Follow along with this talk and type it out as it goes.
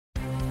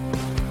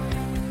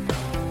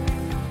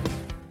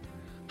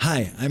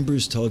Hi, I'm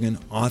Bruce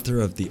Tulgan,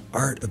 author of The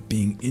Art of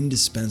Being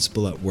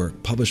Indispensable at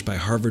Work, published by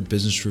Harvard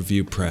Business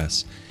Review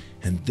Press.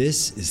 And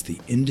this is The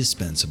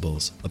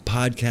Indispensables, a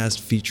podcast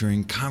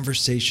featuring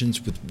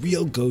conversations with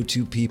real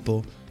go-to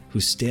people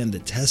who stand the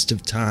test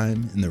of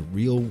time in the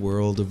real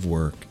world of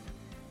work.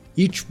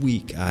 Each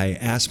week, I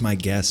ask my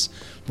guests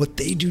what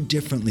they do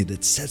differently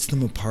that sets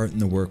them apart in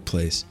the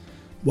workplace,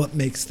 what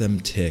makes them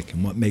tick,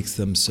 and what makes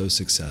them so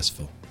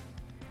successful.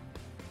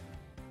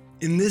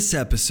 In this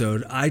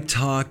episode, I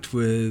talked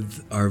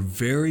with our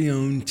very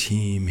own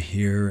team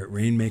here at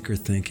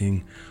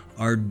RainmakerThinking,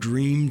 our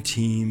dream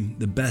team,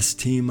 the best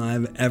team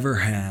I've ever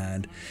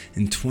had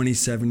in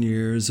 27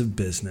 years of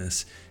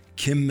business,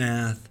 Kim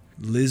Math,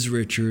 Liz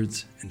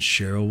Richards, and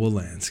Cheryl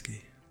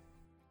Wolanski.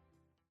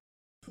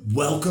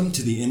 Welcome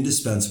to The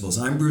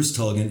Indispensables. I'm Bruce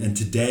Tulgan, and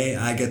today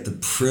I get the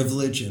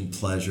privilege and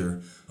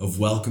pleasure of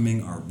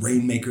welcoming our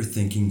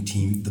RainmakerThinking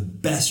team, the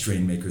best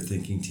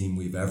RainmakerThinking team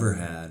we've ever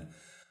had,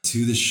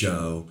 to the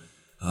show.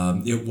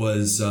 It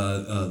was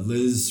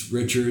Liz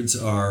Richards,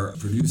 our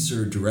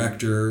producer,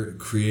 director,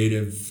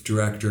 creative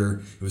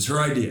director. It was her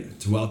idea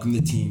to welcome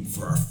the team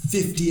for our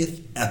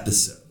 50th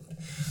episode.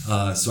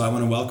 So I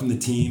want to welcome the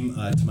team.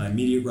 To my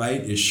immediate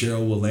right is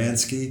Cheryl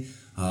Wolanski,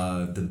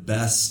 the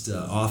best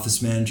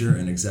office manager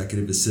and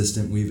executive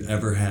assistant we've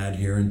ever had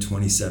here in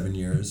 27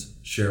 years.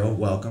 Cheryl,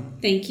 welcome.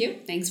 Thank you.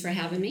 Thanks for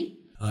having me.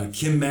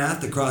 Kim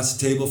Math, across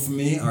the table from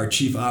me, our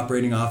Chief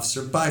Operating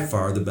Officer, by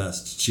far the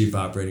best Chief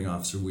Operating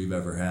Officer we've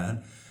ever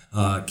had.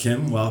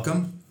 Kim,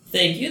 welcome.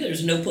 Thank you.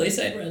 There's no place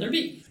I'd rather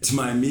be. To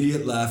my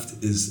immediate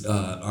left is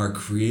our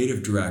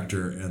Creative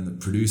Director and the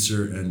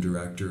producer and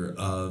director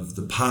of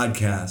the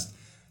podcast,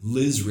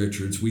 Liz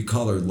Richards. We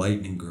call her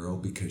Lightning Girl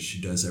because she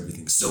does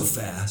everything so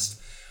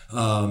fast.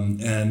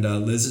 And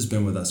Liz has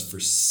been with us for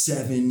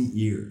 7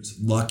 years.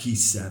 Lucky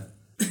 7.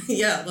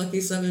 Yeah,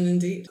 lucky 7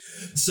 indeed.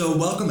 So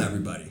welcome,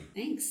 everybody.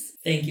 Thanks.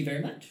 Thank you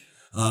very much.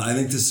 I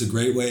think this is a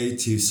great way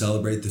to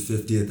celebrate the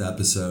 50th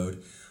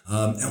episode.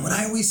 And what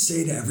I always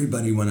say to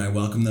everybody when I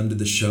welcome them to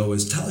the show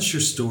is, tell us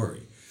your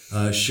story.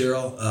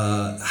 Cheryl,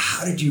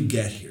 how did you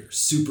get here?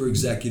 Super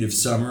executive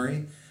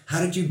summary. How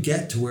did you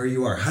get to where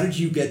you are? How did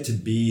you get to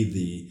be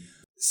the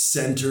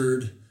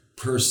centered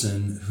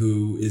person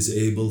who is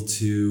able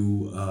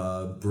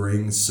to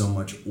bring so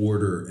much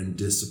order and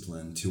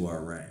discipline to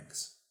our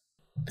ranks?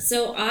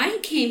 So I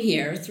came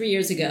here 3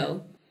 years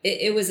ago.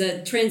 It was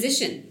a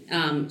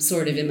transition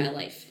sort of in my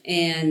life.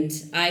 And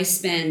I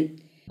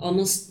spent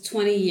almost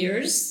 20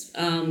 years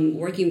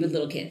working with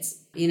little kids.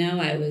 You know,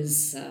 I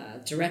was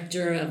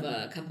director of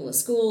a couple of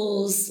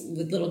schools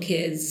with little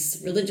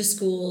kids, religious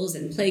schools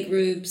and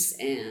playgroups.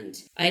 And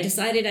I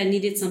decided I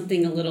needed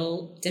something a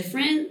little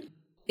different.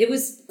 It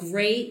was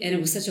great and it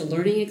was such a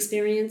learning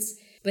experience.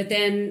 But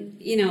then,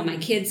 you know, my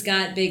kids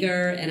got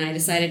bigger and I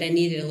decided I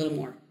needed a little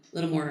more,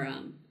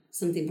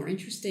 something more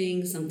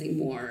interesting, something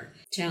more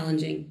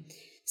challenging.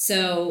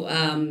 So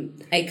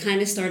I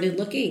kind of started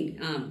looking,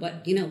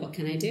 what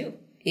can I do?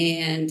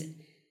 And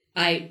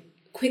I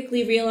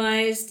quickly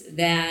realized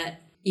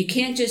that you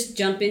can't just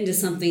jump into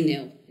something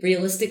new.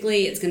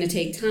 Realistically, it's going to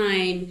take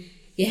time.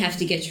 You have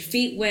to get your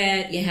feet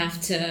wet. You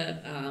have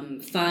to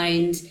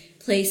find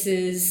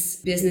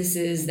places,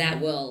 businesses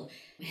that will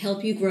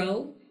help you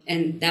grow.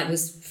 And that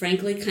was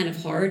frankly kind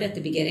of hard at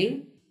the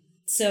beginning.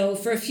 So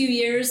for a few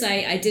years,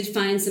 I did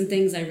find some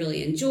things I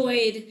really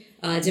enjoyed,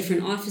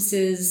 different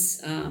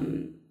offices,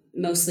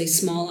 mostly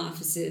small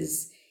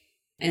offices.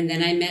 And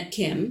then I met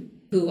Kim,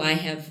 who I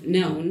have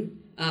known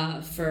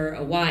for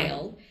a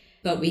while,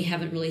 but we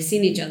haven't really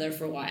seen each other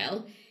for a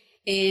while.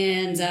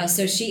 And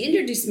so she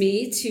introduced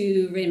me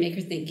to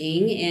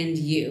RainmakerThinking and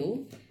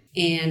you,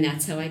 and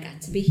that's how I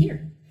got to be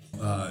here.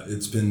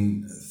 It's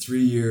been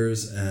 3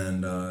 years,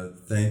 and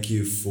thank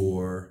you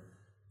for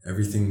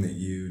everything that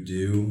you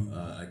do.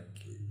 I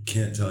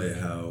can't tell you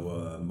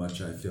how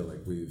much I feel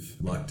like we've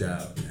lucked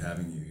out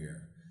having you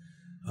here.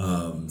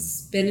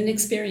 It's been an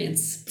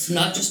experience. It's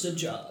not just a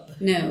job.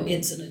 No.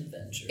 It's an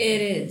adventure.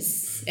 It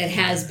is. It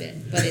has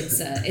been. But it's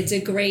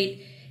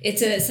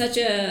such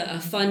a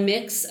fun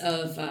mix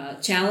of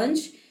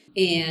challenge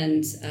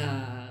and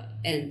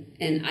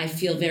I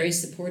feel very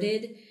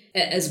supported,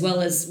 as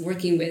well as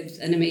working with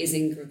an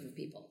amazing group of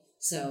people.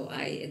 So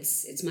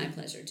it's my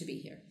pleasure to be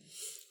here.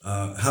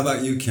 How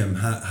about you, Kim?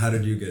 How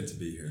did you get to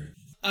be here?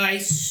 I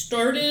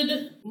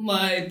started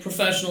my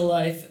professional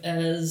life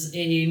as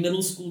a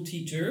middle school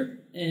teacher,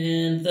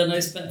 and then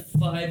I spent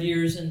 5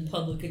 years in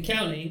public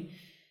accounting.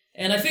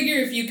 And I figure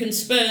if you can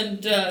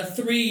spend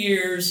 3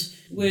 years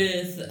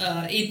with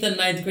 8th and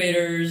 9th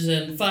graders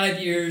and 5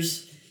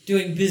 years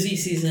doing busy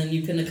season,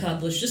 you can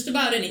accomplish just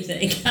about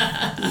anything.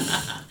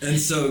 And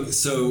so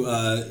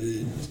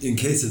in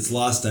case it's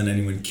lost on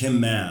anyone, Kim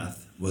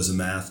Math was a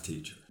math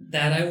teacher.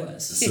 That I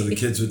was. So the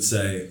kids would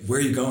say, where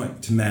are you going?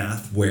 To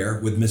math. Where?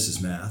 With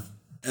Mrs. Math.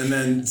 And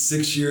then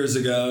 6 years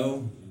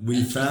ago,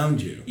 we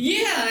found you.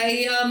 Yeah,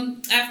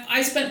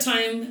 I spent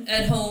time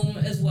at home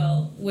as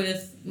well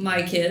with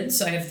my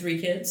kids. I have 3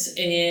 kids.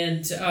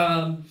 And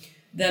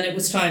then it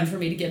was time for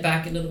me to get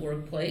back into the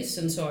workplace.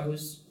 And so I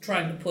was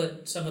trying to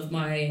put some of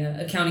my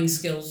accounting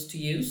skills to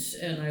use.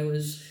 And I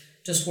was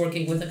just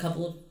working with a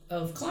couple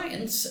of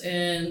clients.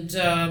 And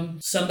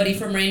somebody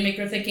from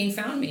Rainmaker Thinking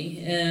found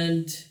me.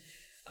 And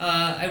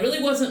I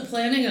really wasn't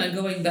planning on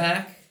going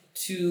back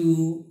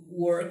to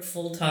work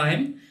full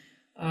time.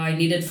 I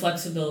needed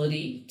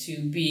flexibility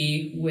to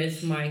be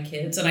with my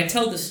kids. And I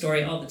tell this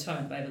story all the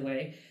time, by the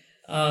way,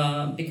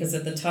 because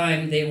at the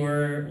time they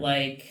were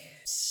like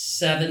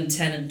 7,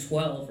 10, and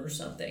 12 or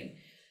something.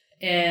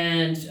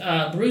 And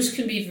Bruce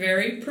can be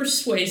very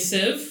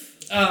persuasive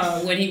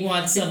when he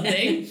wants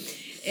something.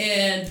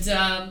 And,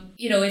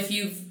 if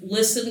you've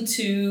listened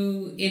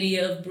to any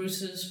of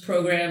Bruce's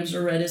programs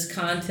or read his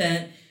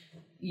content,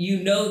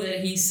 you know that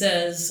he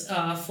says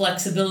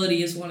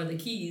flexibility is one of the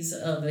keys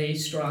of a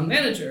strong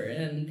manager.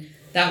 And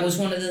that was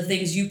one of the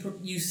things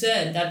you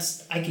said.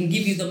 I can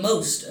give you the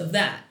most of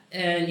that.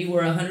 And you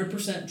were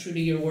 100% true to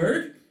your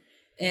word.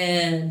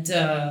 And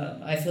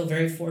I feel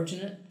very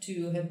fortunate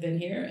to have been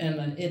here.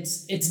 And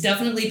it's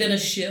definitely been a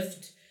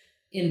shift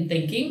in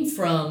thinking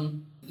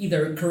from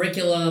either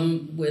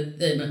curriculum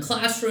within a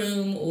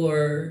classroom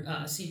or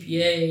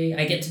CPA.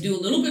 I get to do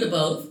a little bit of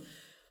both.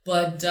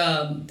 But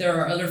there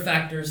are other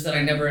factors that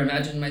I never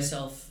imagined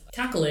myself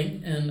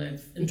tackling, and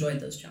I've enjoyed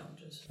those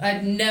challenges.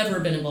 I've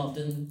never been involved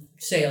in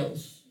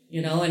sales,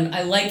 and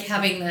I like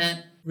having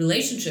that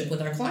relationship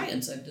with our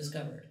clients, I've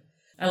discovered.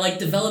 I like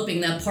developing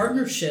that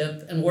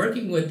partnership and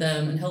working with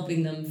them and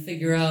helping them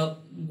figure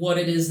out what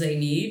it is they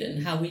need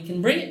and how we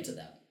can bring it to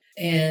them.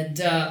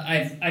 And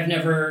I've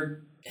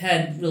never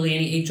had really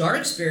any HR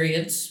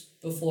experience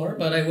before,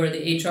 but I wear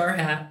the HR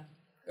hat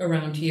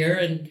around here,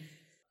 and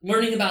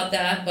learning about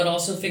that, but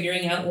also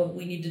figuring out what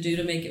we need to do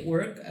to make it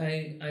work.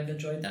 I've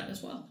enjoyed that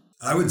as well.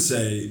 I would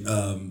say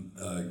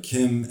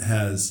Kim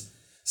has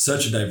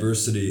such a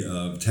diversity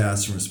of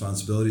tasks and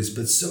responsibilities,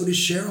 but so does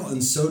Cheryl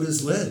and so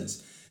does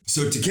Liz.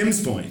 So to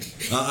Kim's point,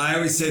 I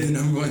always say the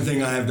number one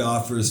thing I have to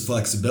offer is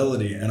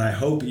flexibility, and I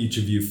hope each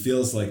of you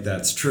feels like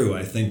that's true.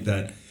 I think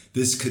that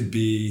this could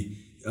be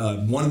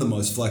one of the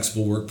most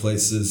flexible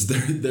workplaces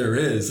there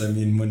is. I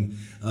mean, when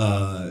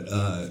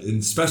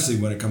especially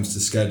when it comes to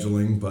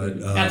scheduling,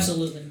 but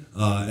absolutely.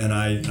 And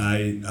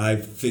I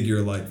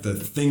figure like the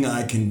thing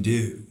I can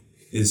do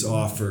is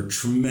offer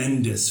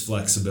tremendous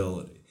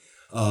flexibility.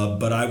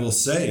 But I will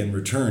say in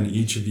return,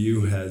 each of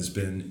you has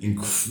been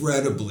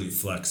incredibly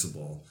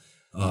flexible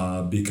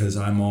because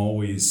I'm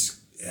always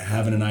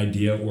having an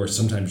idea, or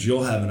sometimes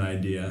you'll have an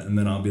idea and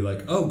then I'll be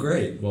like, oh,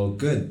 great. Well,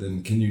 good.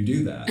 Then can you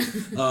do that?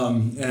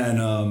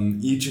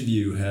 And each of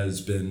you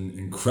has been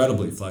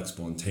incredibly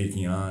flexible in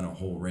taking on a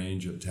whole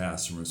range of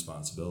tasks and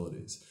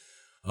responsibilities.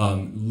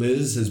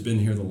 Liz has been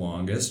here the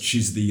longest.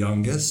 She's the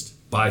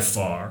youngest by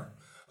far.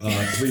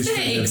 Please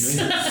forgive me.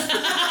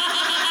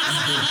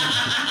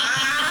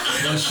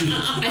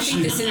 I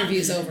think this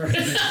interview's over.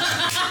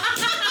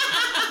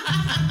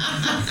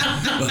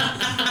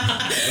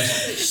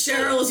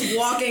 Cheryl's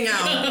walking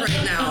out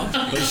right now.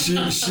 But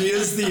she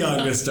is the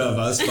youngest of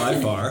us by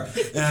far,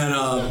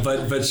 and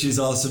but she's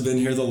also been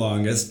here the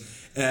longest.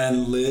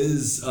 And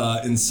Liz,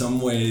 in some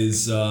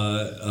ways,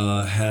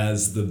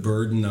 has the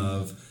burden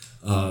of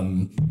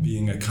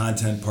being a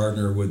content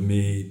partner with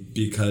me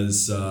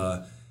because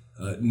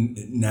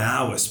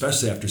now,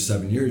 especially after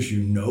 7 years,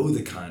 you know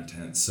the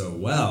content so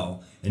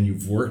well, and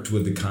you've worked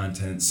with the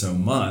content so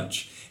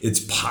much. It's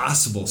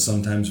possible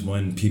sometimes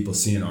when people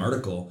see an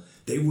article,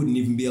 they wouldn't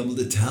even be able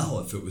to tell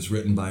if it was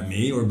written by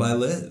me or by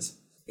Liz.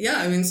 Yeah,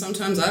 I mean,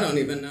 sometimes I don't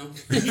even know.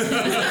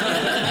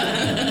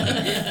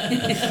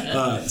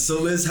 So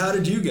Liz, how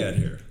did you get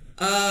here?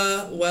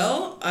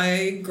 Well,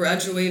 I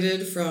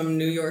graduated from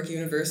New York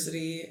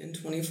University in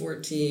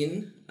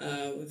 2014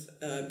 with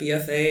a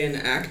BFA in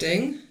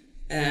acting,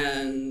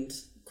 and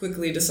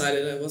quickly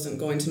decided I wasn't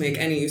going to make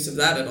any use of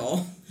that at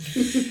all.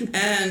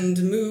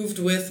 And moved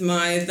with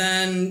my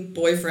then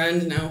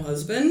boyfriend, now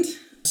husband,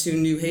 to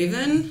New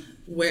Haven,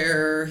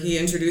 where he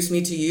introduced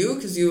me to you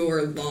because you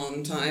were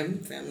longtime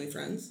family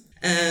friends.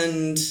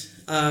 And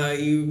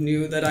you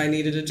knew that I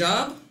needed a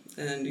job,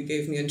 and you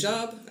gave me a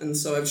job. And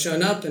so I've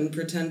shown up and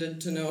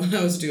pretended to know what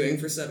I was doing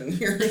for 7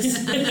 years.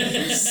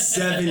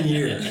 7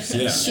 years,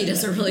 yeah. She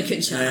does a really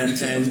good job.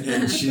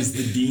 And she's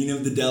the dean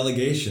of the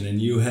delegation,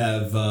 and you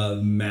have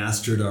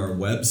mastered our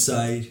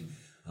website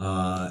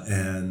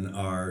and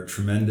our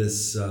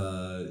tremendous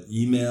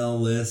email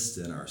list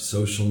and our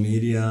social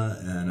media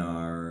and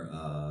our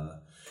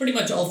pretty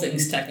much all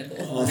things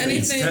technical. All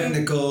things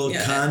technical,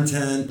 yeah.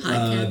 Content,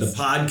 the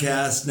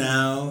podcast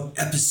now,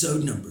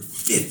 episode number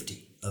 50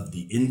 of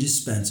The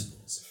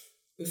Indispensables.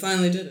 We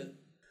finally did it.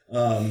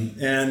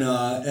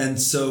 And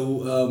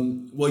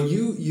so, well,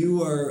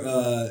 you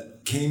are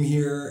came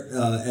here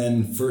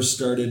and first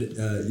started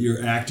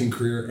your acting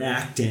career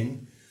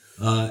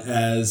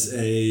as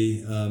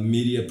a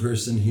media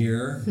person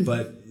here,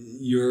 but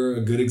you're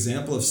a good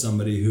example of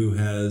somebody who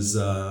has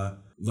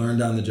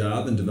learned on the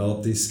job and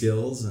developed these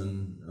skills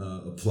and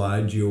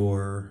applied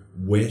your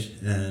wit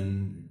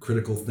and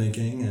critical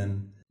thinking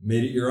and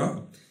made it your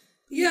own.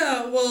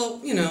 Yeah,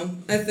 well,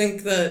 I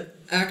think that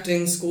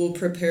acting school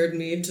prepared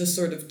me to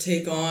sort of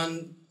take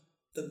on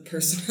the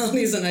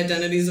personalities and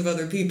identities of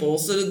other people.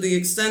 So to the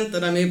extent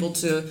that I'm able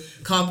to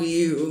copy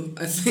you,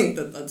 I think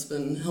that that's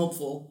been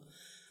helpful.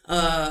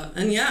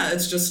 And yeah,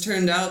 it's just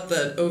turned out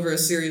that over a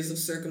series of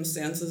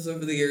circumstances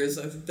over the years,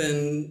 I've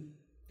been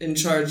in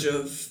charge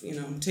of,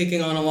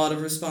 taking on a lot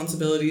of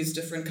responsibilities,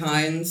 different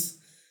kinds,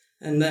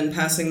 and then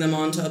passing them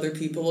on to other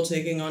people,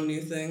 taking on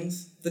new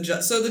things.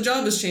 So the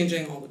job is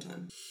changing all the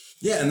time.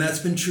 Yeah, and that's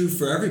been true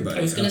for everybody.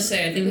 I was going to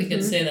say, I think we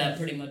can say that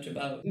pretty much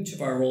about each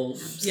of our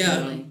roles.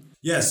 Absolutely.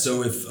 Yeah,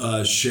 so if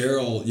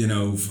Cheryl,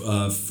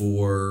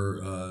 for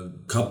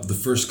the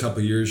first couple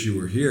of years you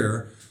were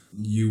here,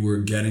 you were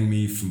getting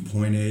me from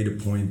point A to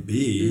point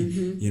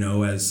B,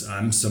 as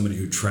I'm somebody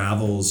who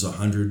travels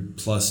 100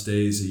 plus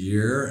days a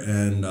year,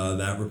 and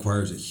that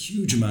requires a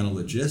huge amount of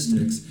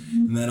logistics.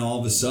 And then all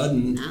of a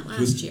sudden, Not last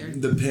with year.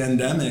 the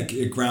pandemic,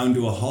 it ground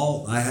to a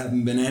halt. I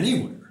haven't been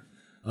anywhere.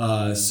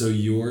 So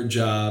your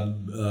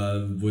job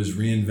was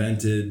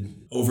reinvented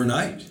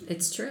overnight.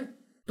 It's true.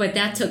 But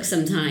that took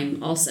some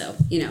time also.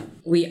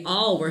 We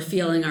all were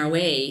feeling our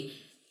way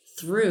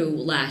through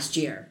last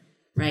year,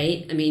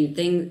 right? I mean,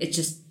 it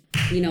just,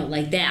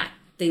 like that,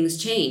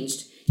 things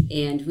changed.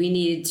 And we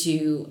needed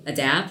to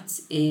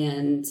adapt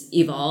and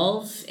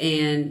evolve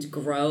and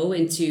grow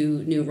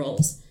into new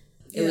roles.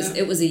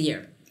 It was a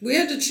year. We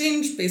had to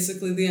change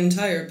basically the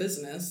entire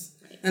business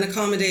and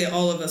accommodate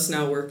all of us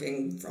now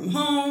working from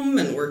home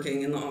and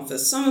working in the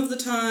office some of the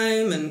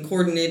time and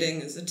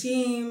coordinating as a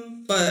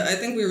team. But I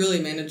think we really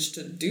managed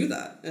to do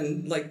that.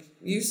 And like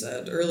you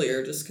said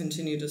earlier, just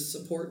continue to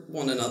support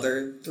one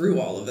another through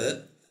all of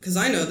it. Because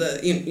I know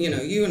that,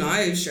 you and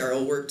I,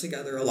 Cheryl, worked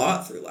together a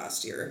lot through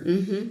last year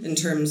in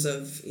terms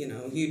of,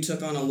 you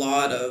took on a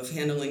lot of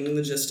handling the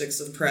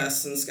logistics of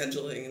press and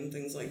scheduling and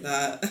things like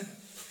that.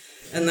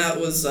 And that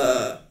was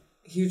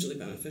hugely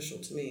beneficial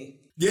to me.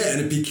 Yeah,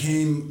 and it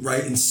became,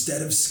 right,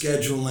 instead of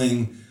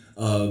scheduling,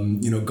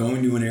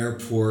 going to an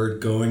airport,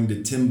 going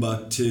to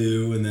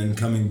Timbuktu, and then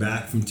coming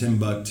back from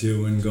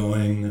Timbuktu and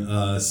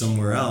going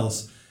somewhere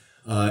else,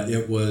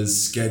 it was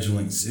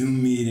scheduling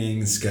Zoom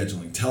meetings,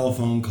 scheduling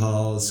telephone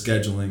calls,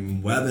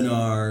 scheduling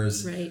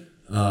webinars. Right.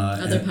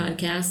 Other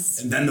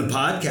podcasts. And then the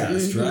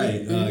podcast,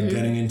 right.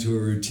 Getting into a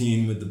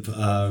routine with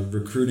the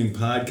recruiting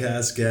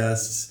podcast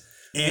guests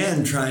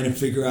and trying to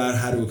figure out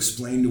how to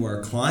explain to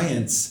our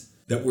clients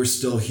that we're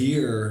still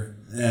here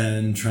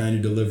and trying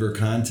to deliver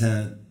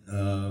content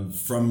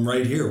from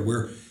right here.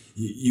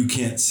 You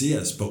can't see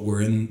us, but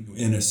we're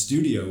in a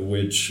studio,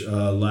 which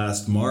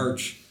last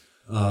March,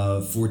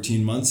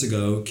 14 months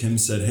ago, Kim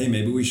said, hey,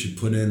 maybe we should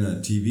put in a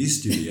TV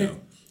studio.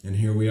 And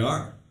here we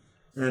are.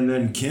 And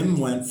then Kim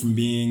went from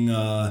being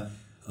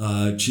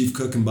chief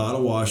cook and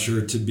bottle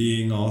washer to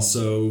being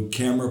also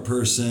camera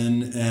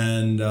person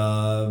and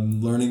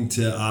learning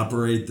to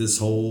operate this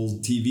whole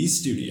TV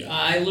studio.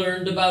 I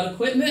learned about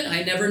equipment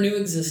I never knew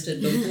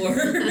existed before.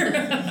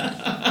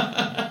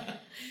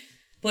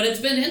 But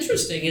it's been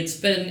interesting. It's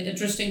been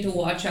interesting to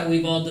watch how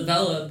we've all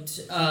developed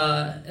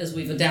as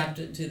we've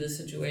adapted to the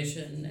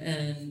situation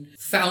and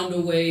found a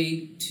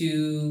way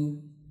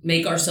to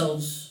make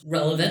ourselves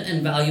relevant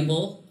and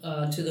valuable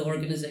to the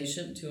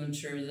organization to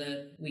ensure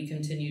that we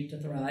continue to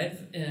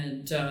thrive.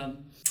 And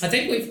I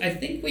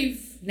think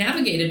we've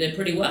navigated it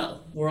pretty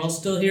well. We're all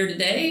still here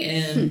today,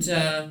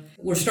 and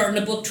we're starting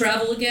to book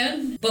travel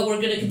again. But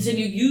we're going to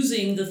continue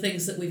using the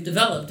things that we've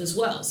developed as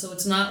well. So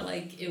it's not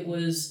like it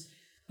was,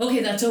 okay,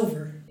 that's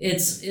over.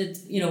 It's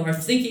our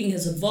thinking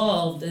has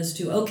evolved as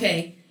to,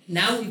 okay,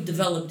 now we've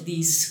developed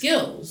these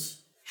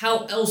skills.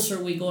 How else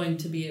are we going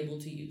to be able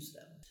to use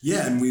them?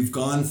 Yeah, and we've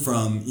gone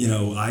from,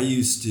 I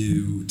used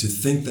to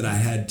think that I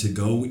had to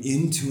go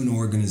into an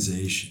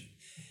organization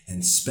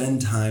and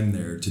spend time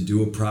there to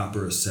do a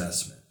proper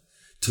assessment,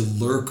 to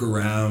lurk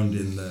around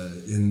in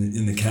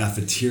the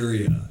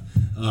cafeteria,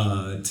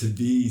 to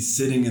be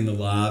sitting in the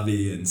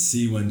lobby and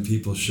see when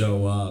people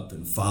show up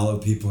and follow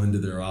people into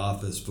their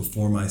office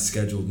before my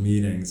scheduled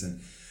meetings. And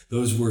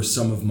those were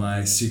some of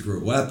my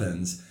secret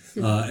weapons.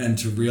 And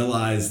to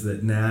realize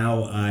that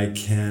now I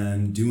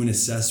can do an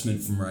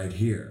assessment from right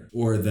here,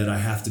 or that I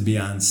have to be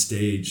on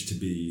stage to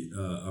be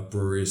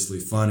uproariously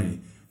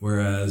funny.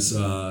 Whereas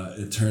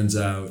it turns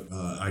out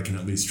I can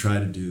at least try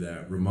to do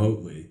that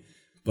remotely.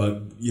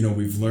 But,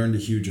 we've learned a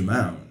huge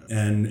amount.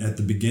 And at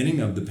the beginning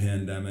of the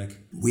pandemic,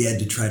 we had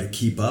to try to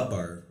keep up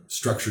our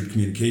structured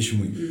communication.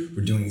 We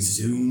were doing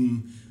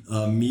Zoom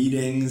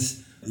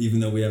meetings.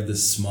 Even though we have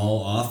this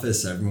small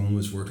office, everyone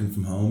was working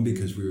from home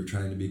because we were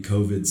trying to be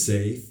COVID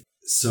safe.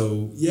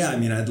 So, yeah,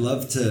 I'd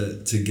love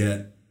to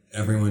get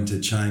everyone to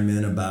chime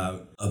in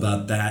about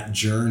that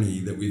journey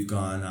that we've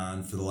gone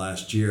on for the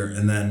last year.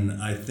 And then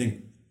I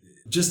think,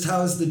 just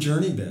how has the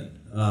journey been?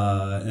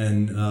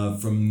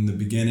 And from the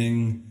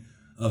beginning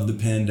of the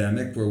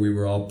pandemic, where we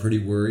were all pretty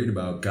worried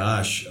about,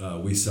 gosh,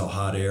 we sell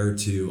hot air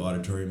to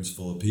auditoriums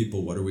full of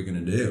people. What are we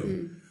going to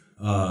do?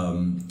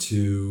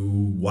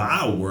 To,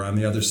 wow, we're on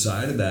the other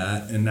side of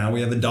that, and now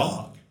we have a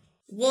dog.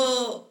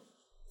 Well,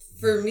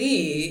 for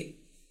me,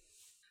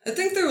 I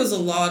think there was a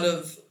lot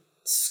of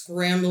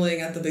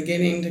scrambling at the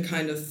beginning to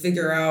kind of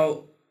figure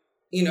out,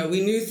 we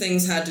knew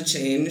things had to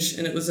change,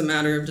 and it was a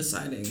matter of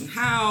deciding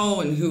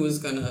how and who was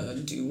going to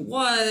do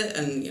what,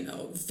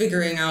 and,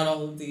 figuring out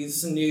all of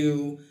these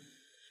new,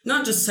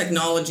 not just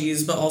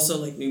technologies, but also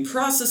like new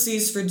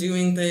processes for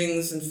doing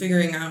things and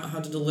figuring out how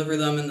to deliver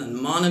them and then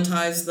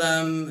monetize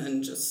them.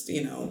 And just,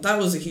 that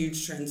was a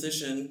huge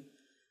transition.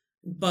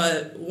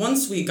 But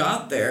once we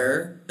got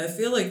there, I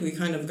feel like we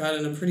kind of got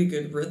in a pretty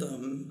good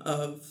rhythm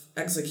of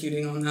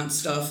executing on that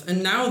stuff.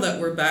 And now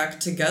that we're back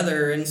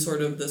together in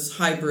sort of this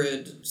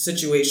hybrid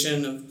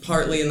situation of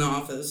partly in the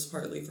office,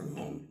 partly from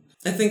home,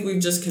 I think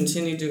we've just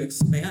continued to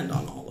expand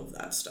on all of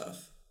that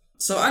stuff.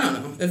 So I don't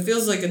know. It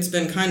feels like it's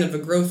been kind of a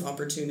growth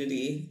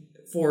opportunity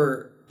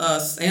for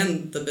us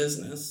and the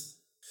business.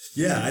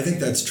 Yeah, I think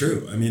that's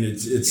true. I mean,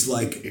 it's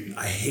like,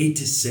 I hate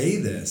to say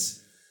this,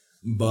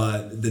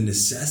 but the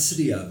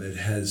necessity of it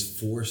has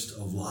forced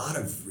a lot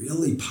of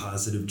really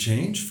positive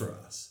change for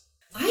us.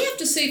 I have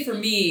to say, for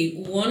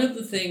me, one of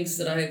the things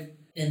that I've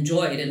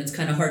enjoyed, and it's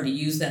kind of hard to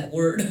use that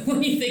word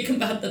when you think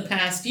about the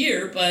past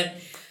year, but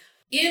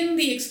in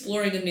the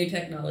exploring of new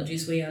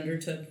technologies we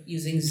undertook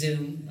using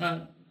Zoom,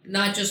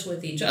 not just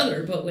with each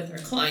other, but with our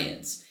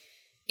clients.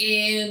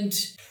 And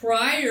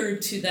prior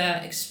to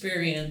that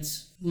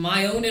experience,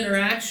 my own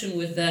interaction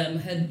with them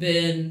had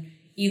been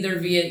either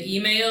via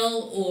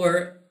email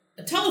or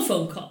a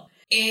telephone call.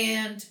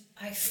 And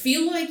I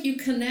feel like you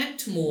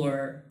connect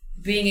more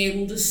being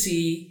able to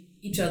see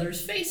each other's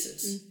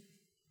faces.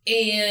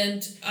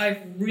 And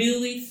I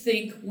really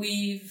think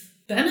we've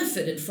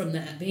benefited from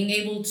that, being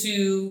able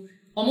to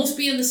almost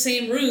be in the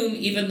same room,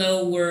 even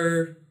though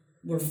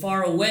we're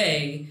far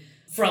away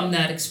from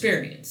that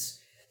experience.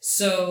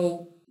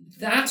 So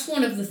that's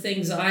one of the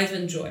things I've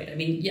enjoyed. I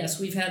mean, yes,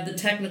 we've had the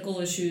technical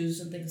issues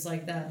and things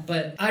like that,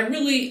 but I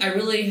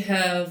really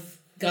have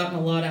gotten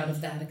a lot out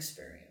of that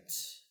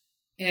experience.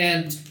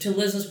 And to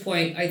Liz's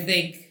point, I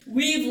think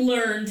we've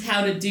learned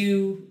how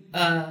to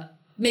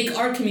make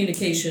our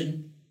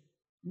communication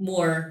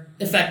more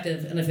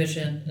effective and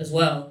efficient as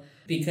well,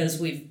 because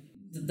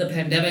the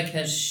pandemic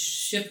has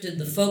shifted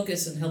the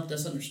focus and helped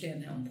us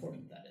understand how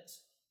important that is.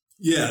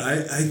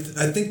 Yeah,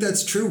 I think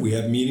that's true. We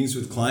have meetings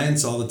with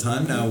clients all the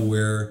time now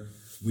where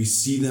we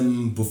see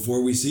them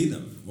before we see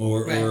them,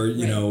 or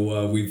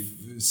we've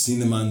seen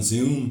them on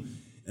Zoom,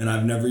 and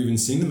I've never even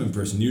seen them in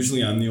person.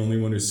 Usually I'm the only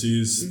one who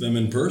sees them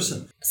in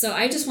person. So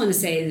I just want to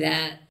say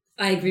that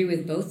I agree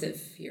with both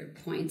of your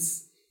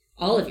points,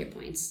 all of your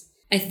points.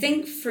 I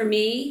think for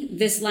me,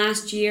 this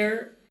last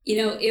year,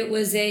 it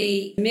was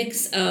a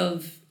mix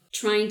of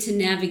trying to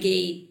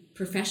navigate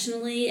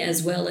professionally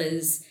as well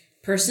as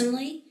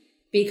personally,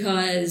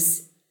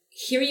 because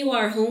here you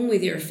are home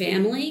with your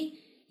family,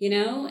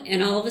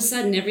 and all of a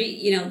sudden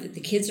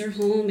the kids are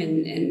home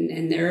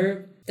and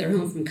they're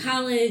home from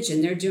college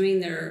and they're doing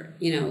their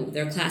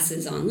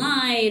classes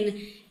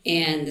online,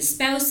 and the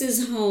spouse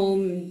is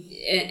home,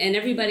 and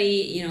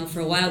everybody, for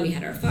a while we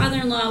had our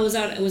father-in-law was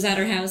at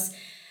our house.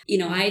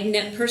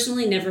 I'd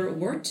personally never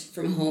worked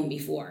from home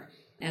before.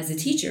 As a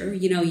teacher,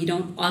 you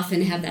don't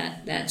often have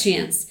that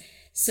chance.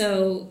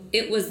 So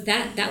it was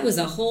that was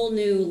a whole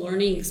new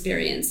learning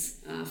experience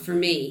for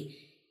me.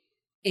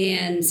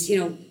 And,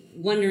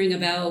 wondering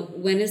about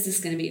when is this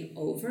going to be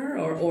over,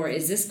 or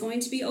is this going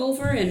to be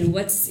over? And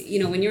what's,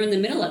 when you're in the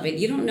middle of it,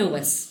 you don't know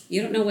what's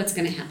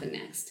going to happen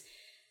next.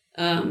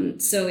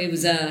 So it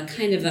was a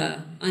kind of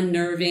a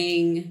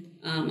unnerving,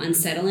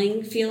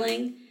 unsettling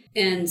feeling.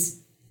 And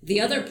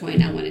the other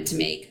point I wanted to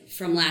make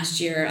from last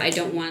year, I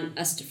don't want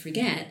us to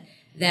forget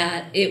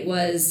that it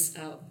was,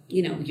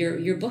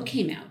 your book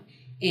came out.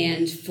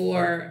 And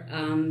for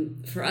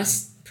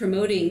us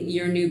promoting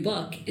your new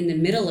book in the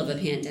middle of a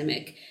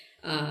pandemic,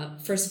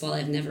 first of all,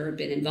 I've never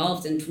been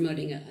involved in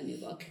promoting a new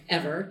book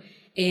ever.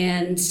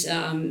 And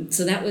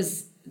so that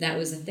was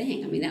a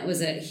thing. I mean, that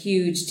was a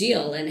huge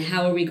deal. And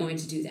how are we going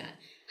to do that?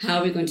 How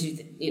are we going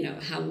to,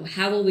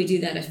 how will we do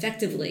that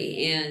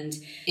effectively? And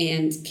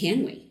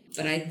can we?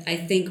 But I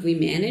think we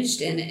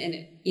managed,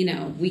 and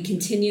we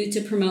continue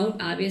to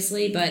promote,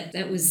 obviously, but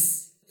that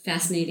was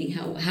fascinating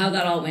how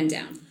that all went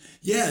down.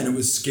 Yeah, and it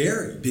was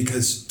scary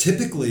because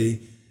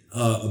typically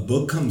a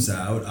book comes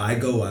out, I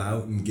go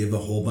out and give a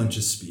whole bunch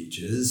of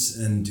speeches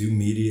and do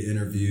media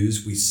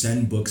interviews. We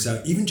send books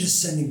out, even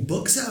just sending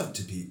books out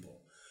to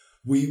people.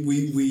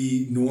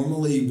 We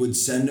normally would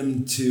send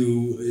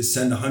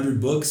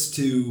 100 books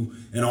to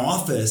an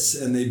office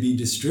and they'd be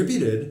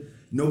distributed.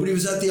 Nobody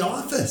was at the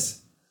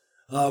office.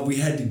 We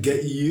had to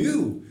get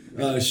you.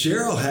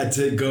 Cheryl had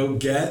to go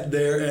get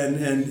their,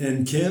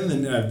 and Kim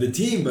and the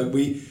team, but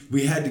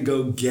we had to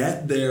go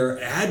get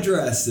their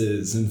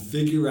addresses and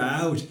figure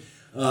out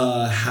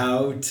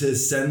how to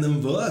send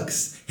them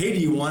books. Hey, do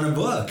you want a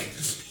book?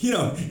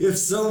 If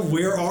so,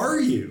 where are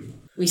you?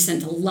 We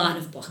sent a lot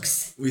of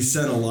books.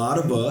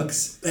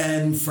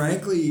 And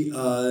frankly,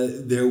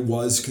 there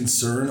was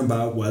concern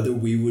about whether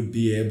we would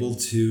be able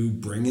to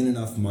bring in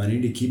enough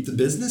money to keep the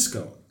business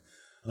going.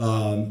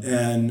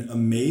 And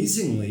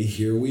amazingly,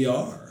 here we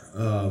are.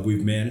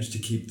 We've managed to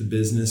keep the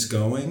business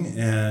going,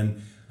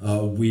 and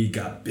we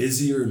got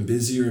busier and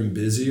busier and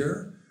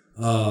busier.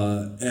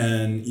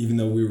 And even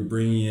though we were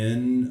bringing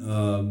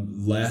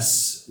in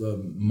less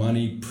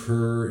money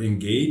per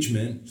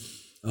engagement,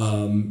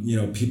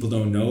 people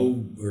don't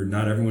know, or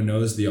not everyone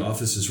knows, the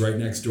office is right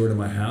next door to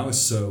my house.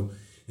 So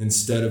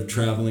instead of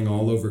traveling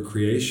all over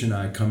creation,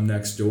 I come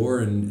next door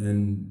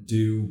and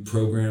do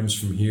programs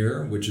from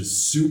here, which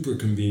is super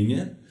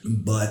convenient,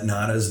 but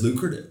not as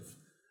lucrative.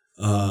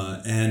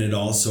 And it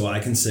also, I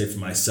can say for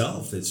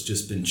myself, it's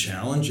just been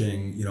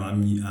challenging.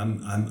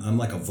 I'm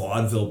like a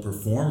vaudeville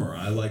performer.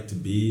 I like to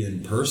be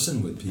in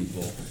person with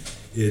people.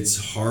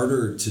 It's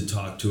harder to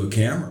talk to a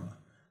camera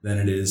than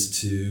it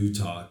is to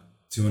talk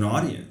to an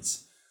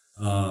audience.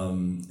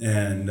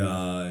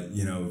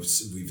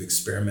 We've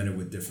experimented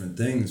with different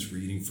things,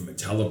 reading from a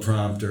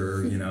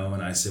teleprompter, and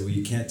I say, well,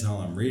 you can't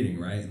tell I'm reading,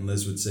 right? And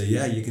Liz would say,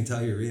 yeah, you can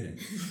tell you're reading.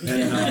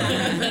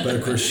 And, but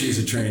of course, she's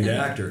a trained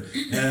actor.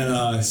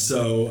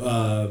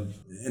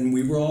 And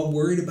we were all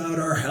worried about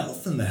our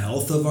health and the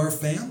health of our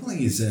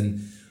families.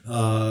 And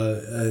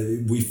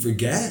we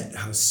forget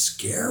how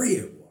scary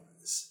it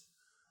was.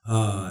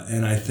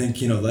 And I think,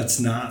 let's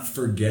not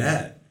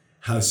forget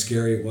how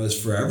scary it was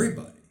for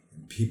everybody.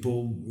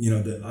 People,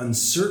 the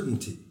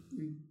uncertainty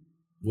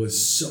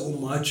was so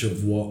much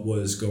of what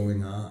was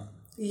going on.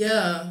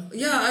 Yeah,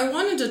 I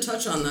wanted to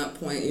touch on that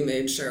point you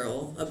made,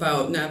 Cheryl,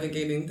 about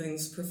navigating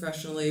things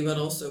professionally but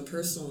also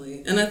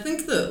personally. And I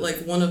think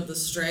that one of the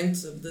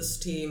strengths of this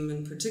team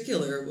in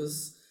particular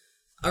was,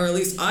 or at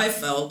least I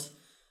felt,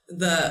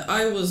 that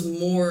I was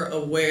more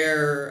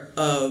aware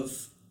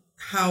of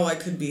how I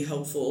could be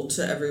helpful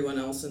to everyone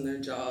else in their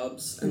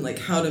jobs and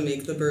how to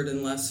make the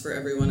burden less for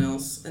everyone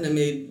else. And it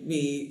made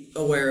me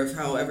aware of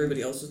how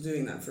everybody else was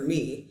doing that for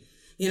me.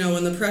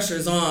 When the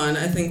pressure's on,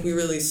 I think we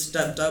really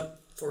stepped up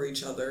for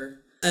each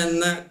other,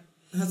 and that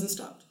hasn't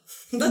stopped.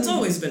 That's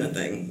always been a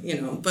thing,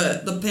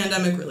 but the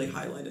pandemic really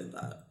highlighted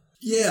that.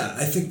 Yeah,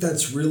 I think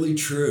that's really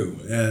true.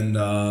 And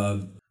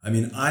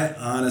I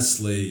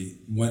honestly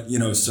went,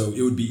 so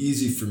it would be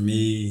easy for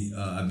me,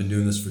 I've been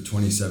doing this for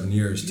 27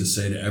 years, to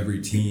say to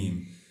every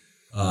team,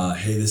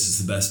 hey, this is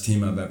the best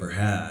team I've ever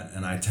had.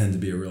 And I tend to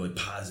be a really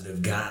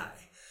positive guy.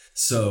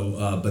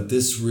 So, but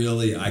this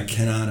really, I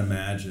cannot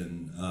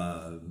imagine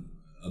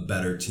a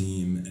better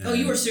team. And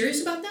you were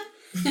serious about that?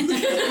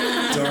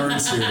 Darn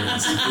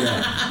serious,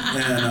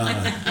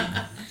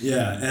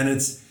 yeah. And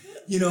it's,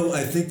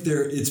 I think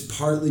it's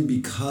partly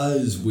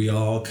because we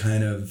all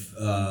kind of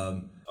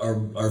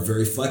are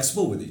very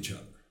flexible with each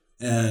other,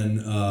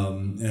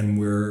 and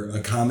we're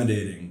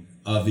accommodating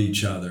of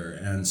each other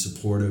and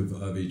supportive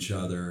of each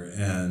other,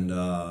 and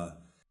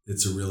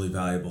it's a really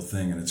valuable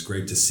thing, and it's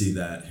great to see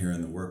that here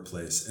in the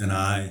workplace. And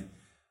I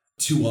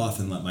too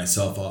often let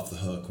myself off the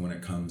hook when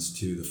it comes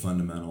to the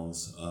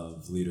fundamentals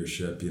of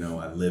leadership.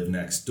 I live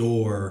next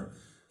door,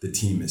 the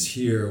team is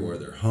here, or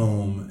they're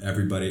home,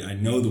 everybody. I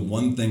know the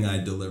one thing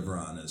I deliver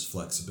on is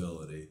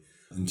flexibility.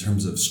 In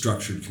terms of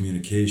structured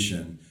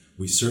communication,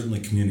 we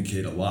certainly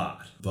communicate a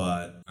lot,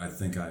 but I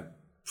think I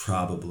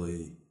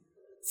probably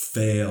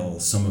fail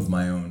some of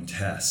my own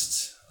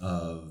tests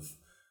of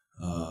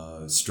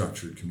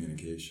structured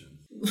communication.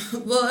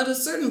 Well, at a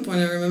certain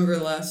point, I remember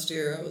last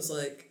year, I was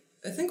like,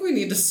 I think we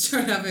need to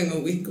start having a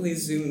weekly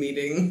Zoom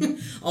meeting,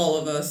 all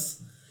of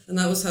us. And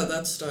that was how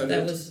that started.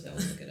 That was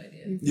a good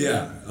idea.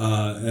 Yeah,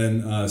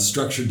 and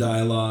structured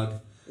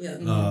dialogue. Yeah.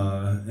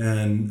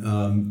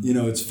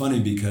 It's funny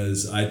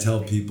because I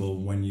tell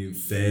people when you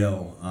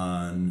fail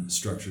on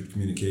structured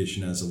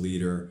communication as a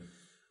leader,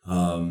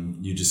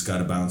 you just got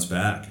to bounce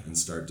back and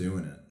start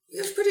doing it. We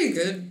have pretty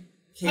good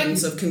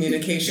cadence of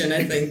communication,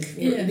 I think.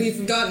 Yeah.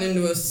 We've gotten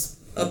into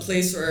a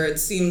place where it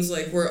seems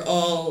like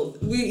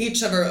we each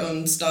have our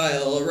own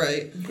style,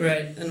 right?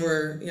 Right. And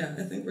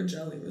I think we're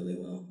gelling really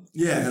well.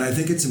 Yeah, and I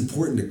think it's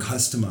important to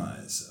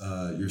customize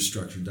your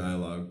structured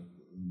dialogue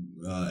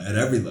at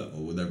every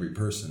level with every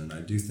person, and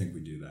I do think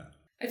we do that.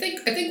 I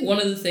think one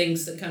of the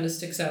things that kind of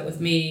sticks out with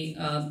me,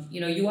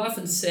 you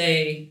often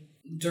say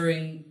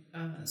during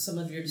some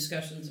of your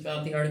discussions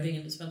about the art of being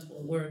indispensable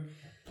at work,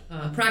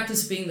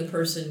 practice being the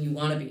person you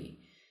want to be.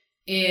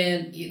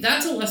 And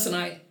that's a lesson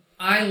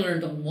I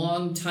learned a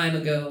long time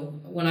ago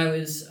when I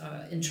was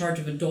in charge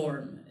of a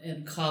dorm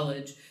in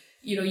college.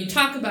 You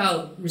talk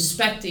about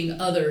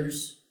respecting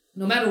others,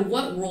 no matter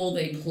what role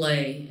they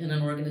play in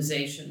an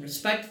organization,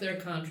 respect their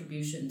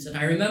contributions. And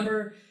I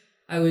remember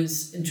I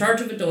was in charge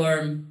of a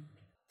dorm.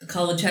 The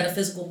college had a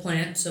physical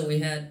plant, so we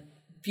had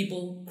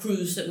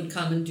crews that would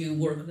come and do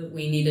work that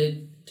we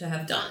needed to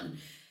have done.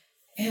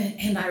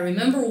 And I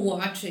remember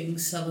watching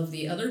some of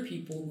the other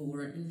people who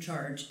were in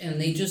charge,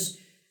 and they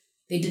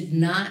did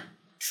not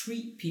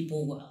treat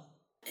people well.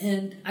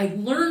 And I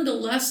learned a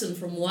lesson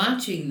from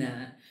watching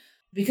that,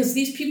 because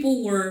these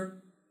people were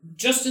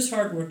just as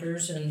hard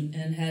workers and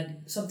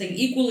had something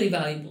equally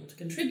valuable to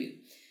contribute.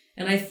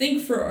 And I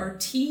think for our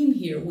team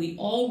here, we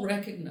all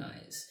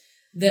recognize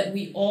that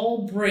we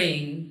all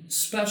bring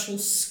special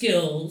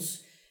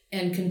skills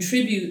and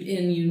contribute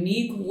in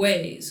unique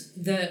ways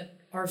that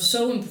are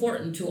so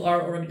important to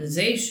our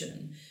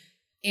organization.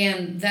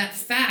 And that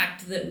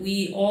fact that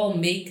we all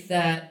make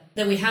that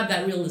we have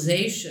that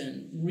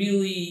realization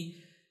really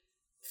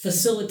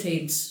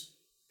facilitates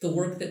the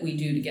work that we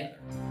do together.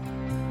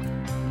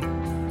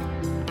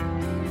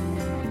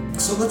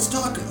 So let's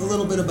talk a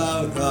little bit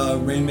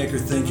about Rainmaker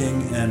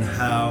Thinking and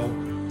how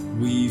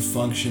we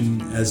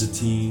function as a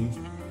team.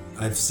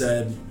 I've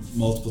said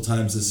multiple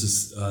times this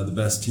is the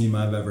best team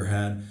I've ever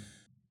had.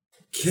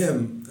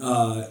 Kim,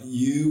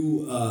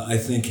 you, I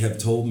think, have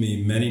told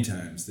me many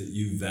times that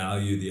you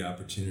value the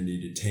opportunity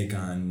to take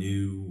on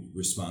new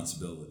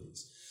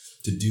responsibilities,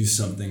 to do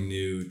something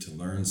new, to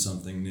learn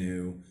something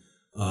new.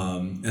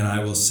 And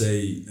I will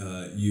say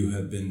you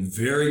have been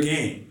very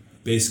game,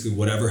 basically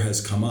whatever has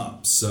come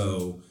up.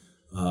 So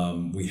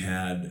we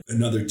had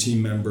another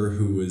team member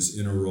who was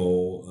in a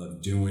role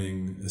of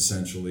doing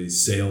essentially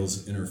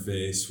sales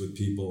interface with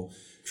people,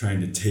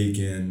 trying to take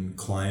in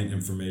client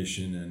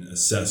information and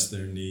assess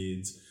their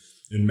needs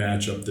and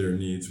match up their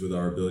needs with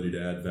our ability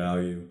to add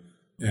value.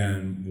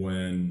 And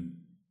when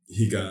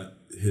he got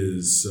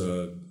his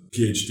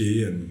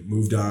PhD and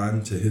moved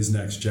on to his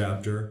next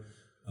chapter,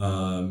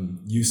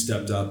 you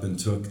stepped up and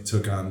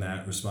took on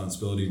that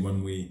responsibility.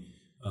 When we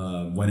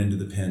went into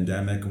the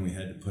pandemic and we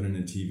had to put in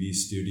a TV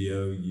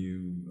studio,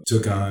 you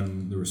took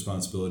on the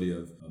responsibility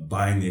of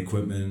buying the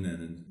equipment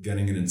and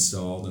getting it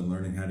installed and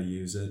learning how to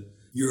use it.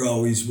 You're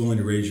always willing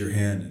to raise your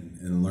hand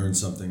and learn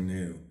something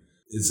new.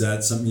 Is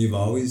that something you've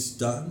always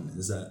done?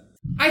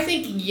 I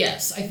think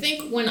yes. I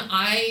think when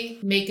I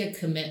make a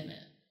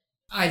commitment,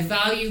 I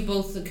value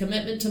both the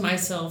commitment to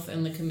myself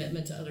and the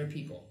commitment to other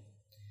people.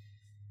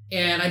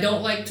 And I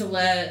don't like to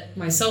let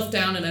myself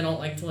down, and I don't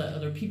like to let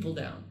other people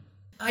down.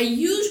 I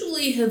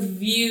usually have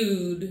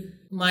viewed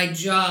my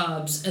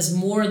jobs as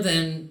more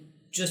than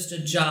just a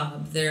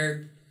job.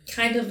 They're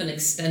kind of an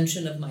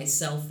extension of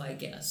myself, I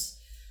guess.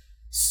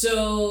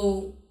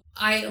 So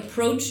I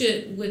approach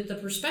it with the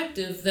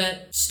perspective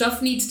that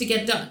stuff needs to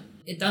get done.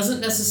 It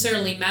doesn't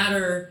necessarily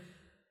matter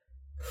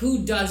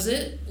who does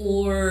it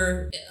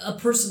or a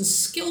person's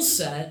skill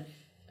set,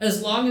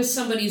 as long as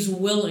somebody's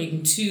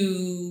willing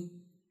to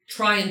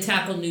try and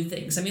tackle new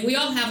things. I mean, we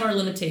all have our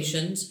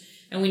limitations,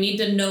 and we need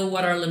to know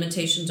what our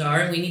limitations are,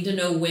 and we need to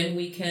know when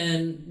we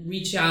can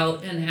reach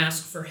out and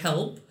ask for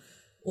help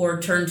or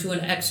turn to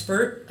an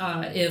expert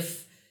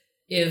if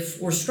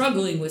we're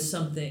struggling with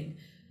something.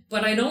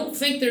 But I don't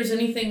think there's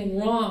anything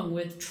wrong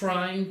with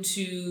trying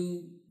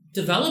to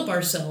develop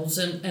ourselves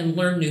and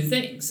learn new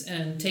things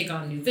and take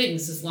on new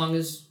things, as long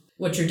as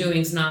what you're doing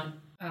is not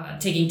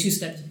taking 2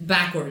 steps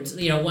backwards,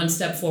 1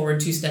 step forward,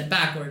 2 steps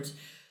backwards.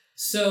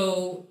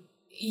 So,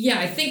 yeah,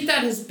 I think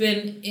that has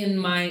been in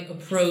my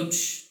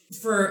approach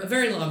for a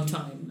very long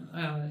time,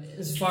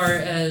 as far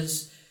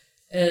as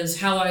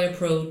how I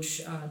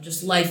approach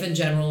just life in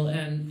general.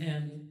 And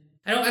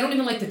I don't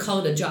even like to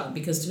call it a job,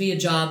 because to me a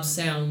job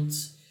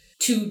sounds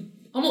too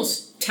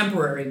almost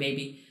temporary,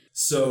 maybe.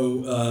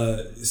 So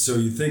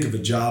you think of a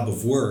job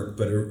of work,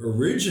 but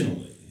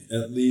originally,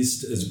 at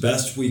least as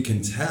best we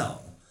can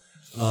tell,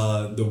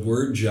 the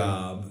word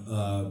job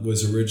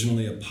was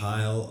originally a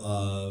pile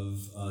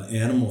of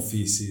animal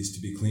feces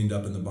to be cleaned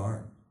up in the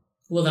barn.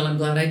 Well, then I'm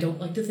glad I don't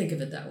like to think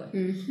of it that way.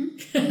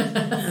 Mm-hmm.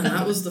 And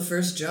that was the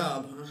first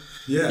job, huh?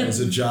 Yeah, it was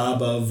a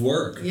job of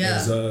work.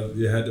 Yeah.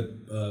 You had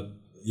to,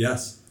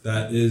 yes,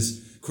 that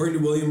is, according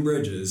to William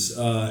Bridges,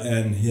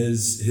 and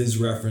his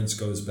reference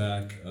goes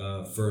back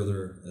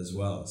further as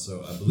well.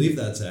 So I believe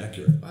that's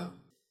accurate. Wow.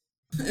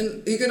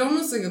 And you could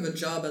almost think of a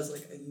job as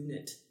like a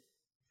unit.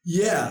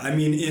 Yeah, I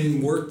mean,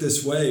 in Work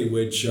This Way,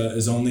 which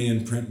is only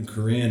in print in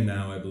Korean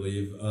now, I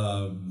believe,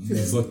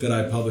 the book that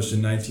I published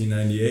in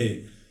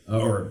 1998,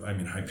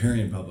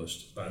 Hyperion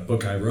published, a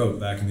book I wrote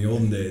back in the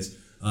olden days.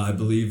 I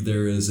believe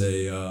there is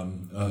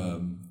an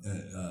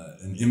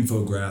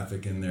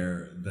infographic in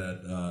there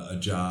that a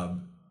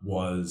job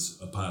was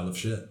a pile of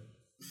shit.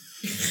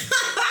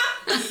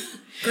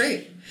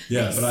 Great.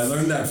 Yeah, but I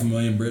learned that from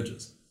William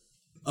Bridges.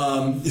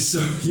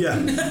 So yeah,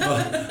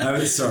 I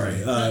was sorry.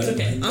 It's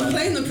okay. I'm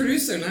playing the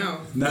producer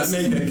now.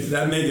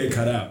 That may get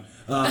cut out.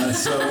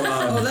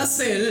 That's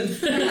staying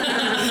in.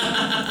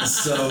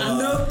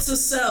 Note to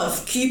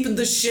self: keep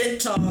the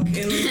shit talk in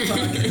the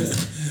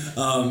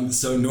podcast.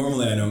 So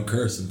normally I don't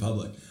curse in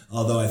public,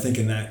 although I think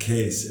in that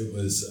case it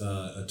was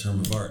a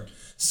term of art.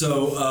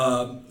 So,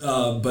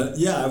 but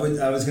yeah, I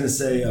was going to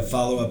say a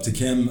follow up to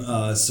Kim.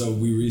 So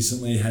we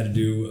recently had to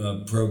do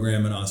a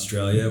program in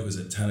Australia. It was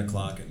at 10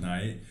 o'clock at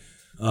night.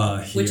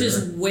 Here. Which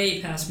is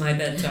way past my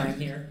bedtime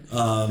here.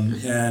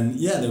 And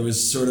yeah, there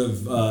was sort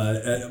of,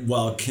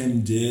 while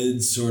Kim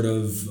did sort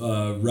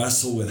of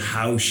wrestle with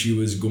how she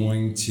was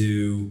going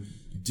to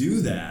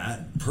do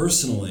that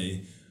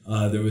personally,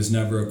 there was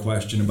never a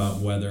question about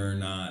whether or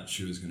not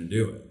she was going to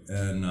do it.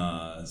 And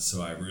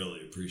so I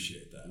really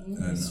appreciate that.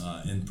 Nice.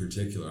 And in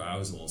particular, I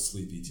was a little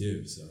sleepy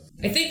too. So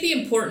I think the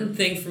important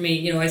thing for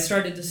me, I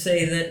started to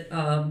say that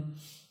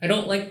I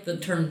don't like the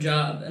term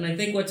job. And I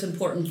think what's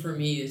important for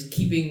me is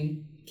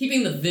keeping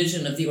the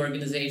vision of the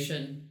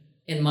organization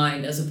in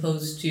mind, as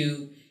opposed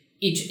to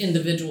each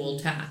individual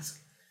task.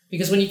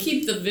 Because when you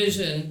keep the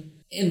vision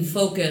in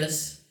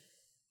focus,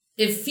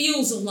 it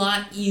feels a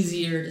lot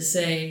easier to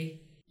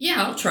say,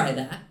 yeah, I'll try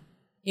that,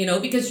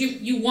 because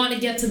you want to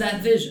get to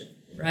that vision,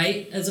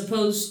 right? As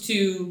opposed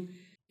to,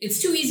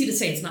 it's too easy to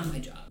say it's not my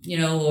job,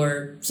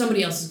 or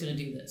somebody else is going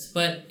to do this.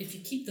 But if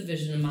you keep the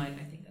vision in mind,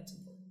 I think that's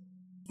important.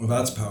 Well,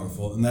 that's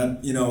powerful. And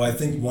that, I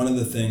think one of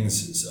the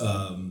things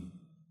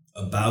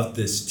about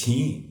this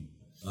team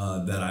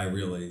that I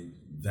really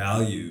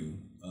value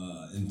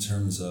in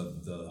terms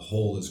of the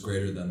whole is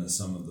greater than the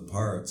sum of the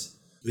parts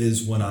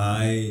is when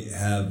I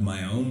have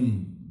my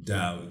own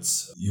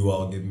doubts, you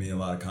all give me a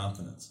lot of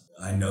confidence.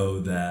 I know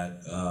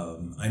that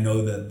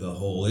the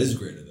whole is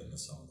greater than the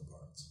sum of the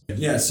parts.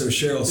 Yeah. So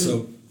Cheryl,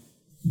 so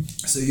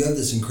you have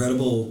this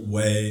incredible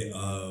way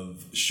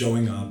of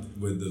showing up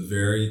with a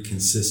very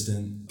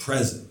consistent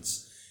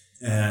presence,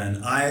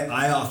 and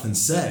I often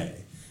say,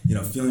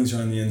 feelings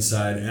are on the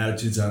inside,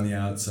 attitudes on the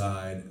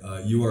outside.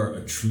 You are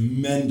a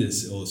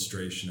tremendous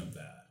illustration of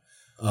that.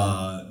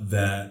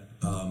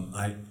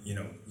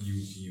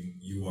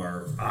 You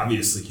are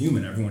obviously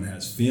human. Everyone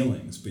has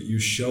feelings, but you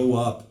show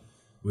up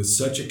with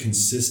such a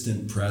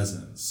consistent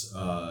presence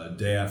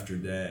day after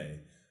day,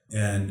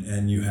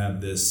 and you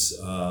have this,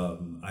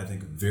 I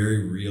think,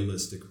 very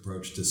realistic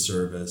approach to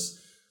service.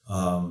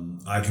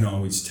 I can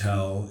always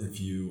tell if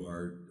you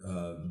are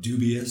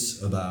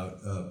dubious about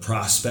a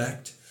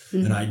prospect,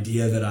 an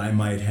idea that I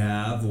might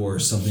have, or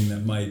something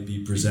that might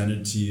be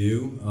presented to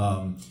you.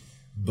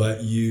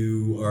 But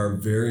you are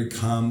very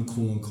calm,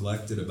 cool, and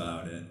collected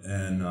about it,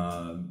 and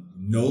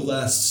no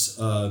less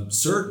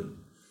certain.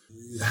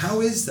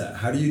 How is that?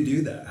 How do you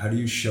do that? How do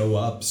you show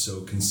up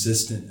so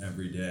consistent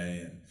every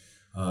day,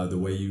 and the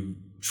way you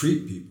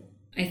treat people?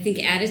 I think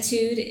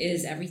attitude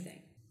is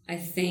everything. I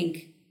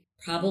think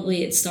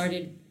probably it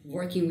started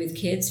working with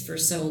kids for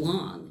so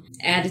long.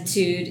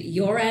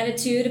 Your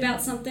attitude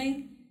about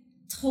something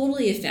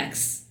totally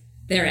affects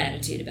their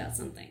attitude about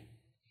something.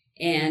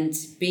 And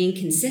being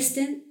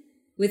consistent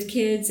with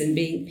kids and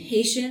being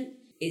patient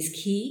is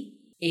key.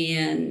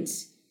 And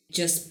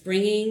just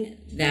bringing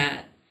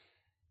that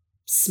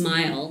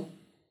smile,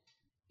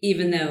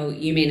 even though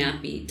you may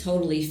not be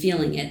totally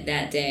feeling it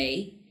that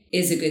day,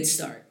 is a good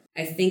start.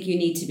 I think you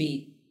need to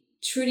be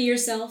true to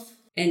yourself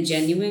and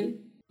genuine,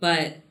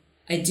 but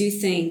I do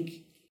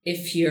think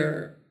if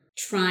you're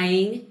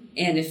trying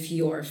and if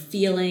you're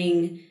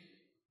feeling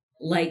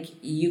like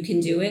you can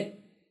do it,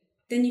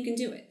 then you can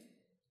do it.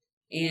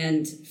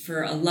 And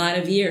for a lot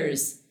of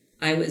years,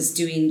 I was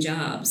doing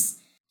jobs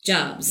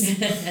that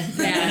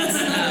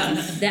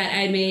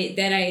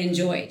I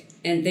enjoyed,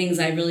 and things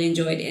I really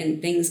enjoyed,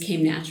 and things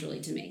came naturally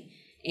to me.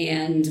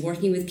 And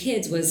working with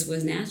kids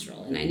was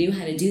natural, and I knew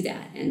how to do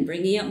that. And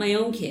bringing up my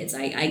own kids,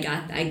 I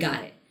got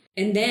it.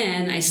 And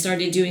then I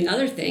started doing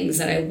other things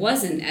that I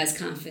wasn't as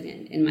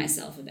confident in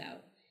myself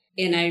about.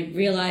 And I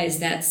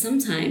realized that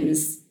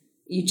sometimes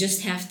you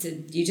just have to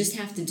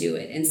do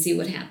it and see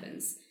what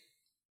happens.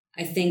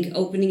 I think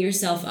opening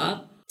yourself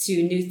up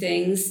to new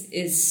things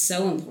is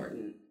so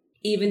important.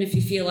 Even if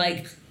you feel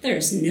like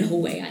there's no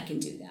way I can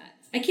do that.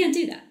 I can't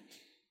do that.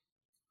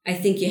 I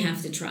think you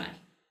have to try.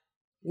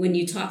 When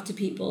you talk to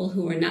people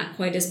who are not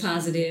quite as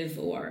positive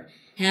or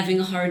having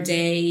a hard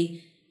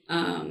day,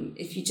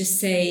 if you just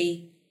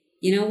say,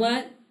 you know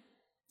what?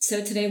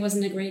 So today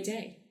wasn't a great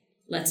day.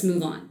 Let's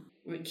move on.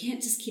 We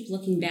can't just keep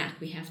looking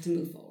back. We have to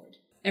move forward.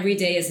 Every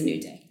day is a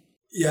new day.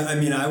 Yeah, I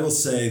mean, I will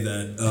say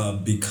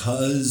that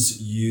because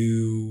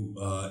you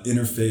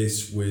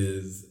interface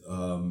with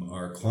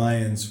our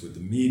clients, with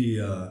the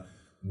media,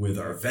 with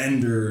our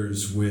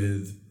vendors,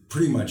 with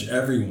pretty much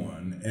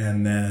everyone,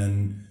 and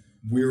then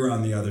we're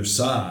on the other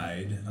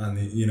side,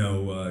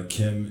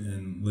 Kim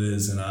and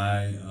Liz and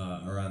I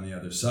are on the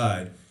other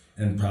side,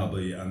 and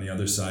probably on the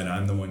other side,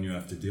 I'm the one you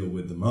have to deal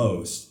with the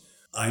most.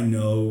 I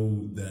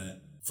know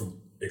that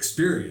from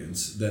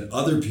experience that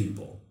other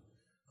people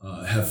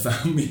have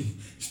found me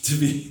to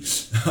be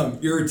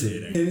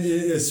irritating, and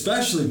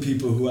especially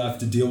people who have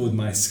to deal with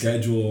my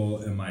schedule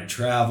and my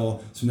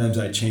travel. Sometimes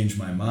I change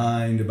my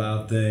mind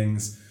about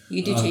things.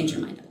 You do change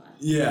your mind a lot.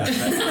 Yeah.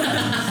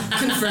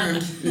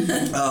 Confirmed.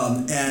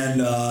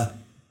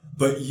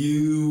 But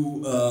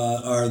you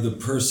are the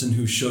person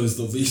who shows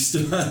the least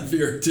amount of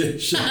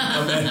irritation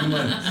of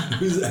anyone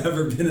who's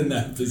ever been in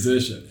that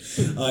position.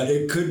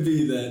 It could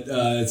be that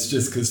it's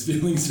just because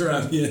feelings are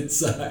on the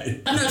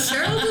inside. No,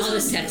 Cheryl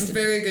does a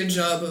very good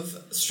job of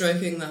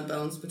striking that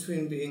balance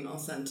between being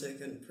authentic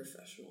and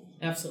professional.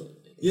 Absolutely.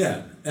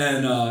 Yeah,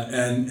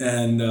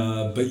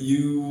 but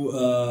you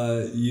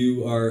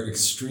are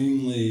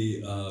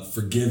extremely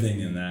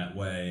forgiving in that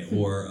way,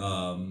 or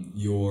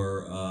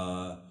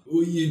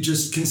you're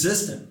just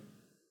consistent.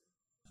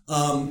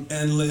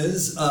 And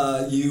Liz,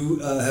 you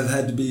have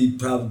had to be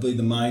probably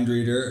the mind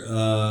reader,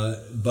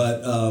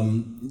 but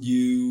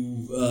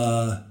you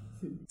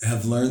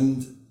have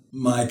learned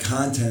my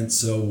content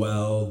so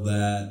well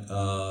that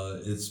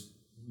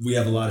we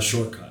have a lot of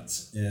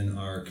shortcuts in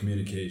our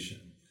communication.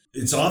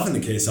 it's often the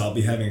case I'll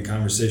be having a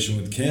conversation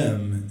with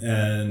Kim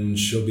and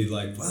she'll be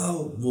like,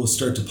 well, we'll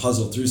start to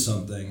puzzle through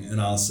something. And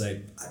I'll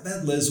say, I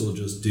bet Liz will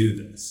just do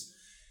this.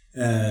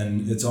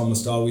 And it's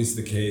almost always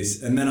the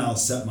case. And then I'll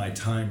set my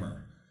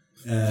timer.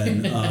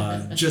 And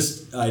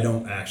I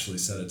don't actually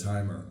set a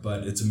timer,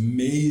 but it's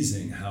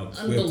amazing how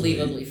quickly.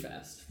 Unbelievably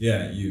fast.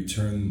 Yeah, you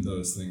turn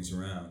those things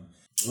around.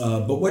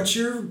 But what's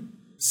your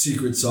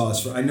secret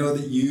sauce I know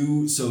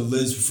that so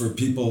Liz, for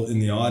people in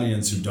the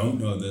audience who don't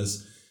know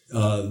this,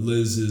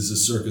 Liz is a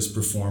circus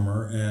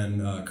performer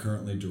and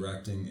currently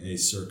directing a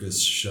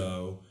circus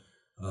show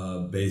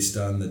based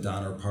on the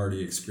Donner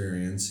Party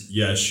experience.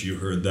 Yes, you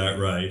heard that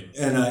right.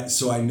 And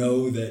I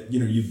know that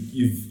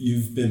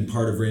you've been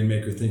part of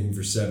Rainmaker Thinking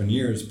for 7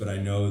 years, but I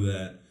know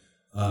that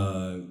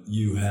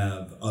you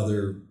have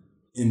other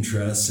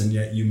interests, and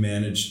yet you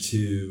managed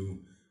to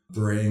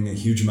bring a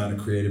huge amount of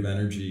creative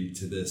energy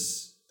to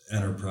this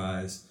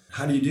enterprise.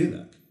 How do you do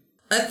that?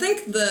 I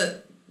think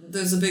that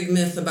there's a big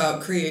myth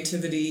about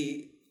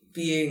creativity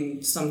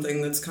being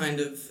something that's kind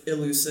of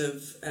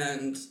elusive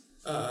and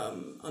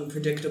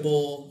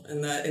unpredictable,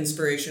 and that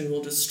inspiration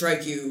will just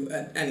strike you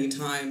at any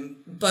time.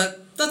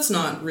 But that's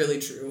not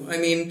really true. I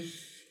mean,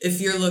 if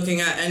you're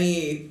looking at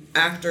any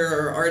actor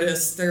or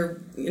artist, they're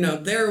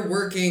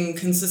working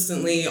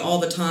consistently all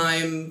the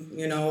time,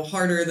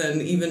 harder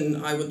than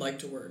even I would like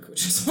to work,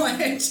 which is why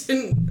I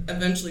didn't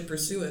eventually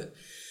pursue it.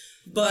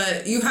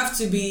 But you have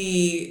to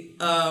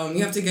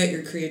get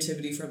your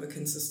creativity from a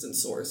consistent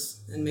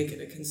source and make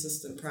it a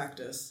consistent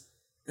practice.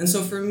 And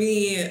so for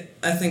me,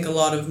 I think a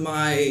lot of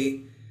my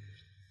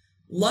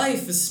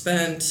life is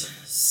spent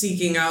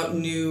seeking out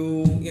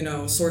new,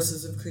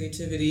 sources of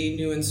creativity,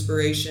 new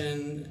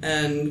inspiration.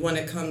 And when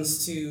it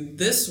comes to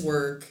this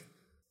work,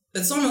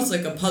 it's almost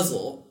like a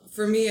puzzle.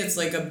 For me, it's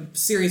like a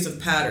series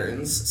of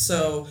patterns.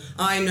 So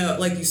I know,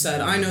 like you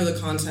said, I know the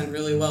content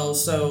really well,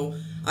 so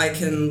I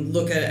can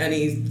look at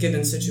any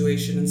given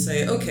situation and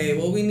say, okay,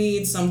 well, we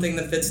need something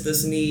that fits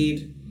this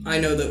need. I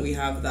know that we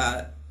have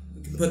that.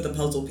 We can put the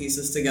puzzle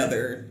pieces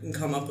together and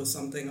come up with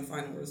something, a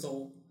final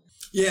result.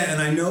 Yeah,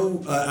 and I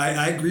know,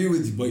 I agree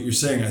with what you're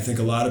saying. I think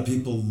a lot of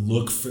people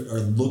are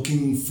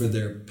looking for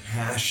their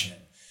passion.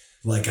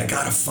 Like, I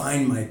gotta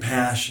find my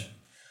passion.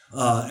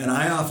 And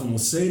I often will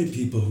say to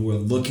people who are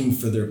looking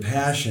for their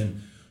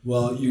passion,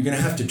 well, you're going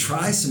to have to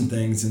try some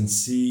things and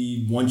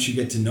see, once you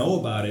get to know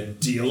about it,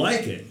 do you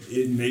like it?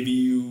 Maybe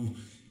you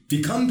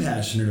become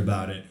passionate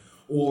about it.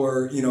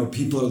 Or,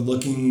 people are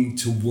looking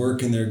to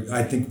work in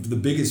I think the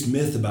biggest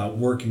myth about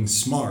working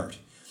smart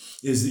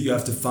is that you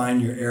have to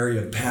find your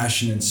area of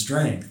passion and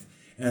strength.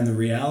 And the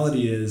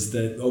reality is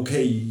that,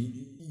 okay,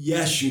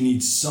 yes, you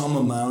need some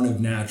amount of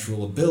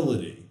natural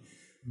ability,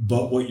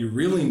 but what you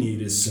really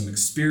need is some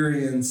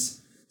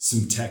experience,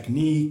 some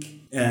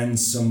technique, and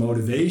some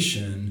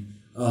motivation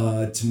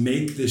to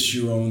make this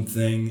your own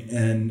thing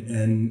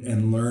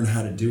and learn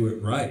how to do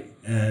it right.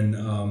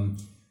 And,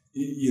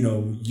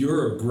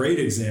 you're a great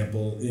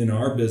example in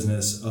our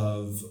business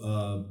of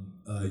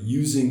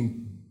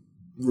using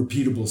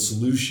repeatable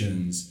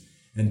solutions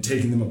and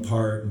taking them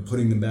apart and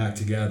putting them back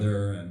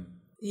together. And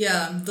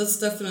yeah, that's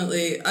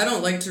definitely, I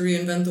don't like to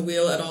reinvent the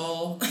wheel at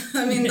all.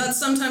 I mean, that's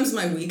sometimes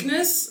my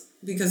weakness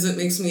because it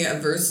makes me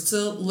averse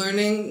to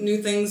learning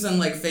new things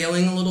and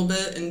failing a little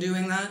bit in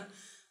doing that.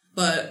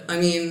 But, I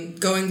mean,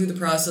 going through the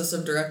process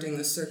of directing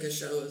this circus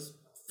show has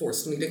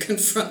forced me to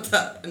confront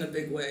that in a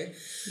big way.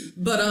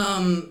 But,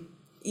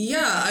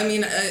 yeah, I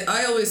mean,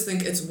 I always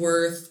think it's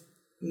worth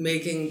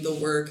making the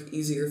work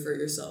easier for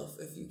yourself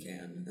if you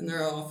can. And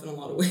there are often a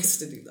lot of ways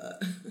to do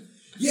that.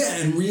 Yeah,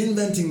 and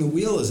reinventing the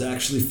wheel is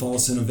actually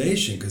false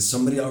innovation because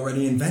somebody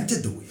already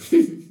invented the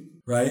wheel,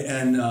 right?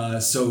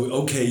 And so,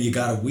 okay, you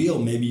got a wheel,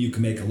 maybe you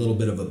can make a little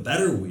bit of a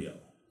better wheel.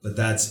 But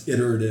that's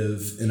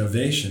iterative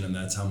innovation, and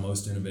that's how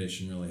most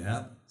innovation really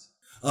happens.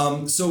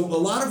 So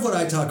a lot of what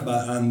I talk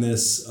about on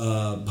this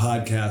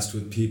podcast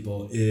with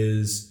people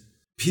is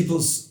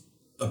people's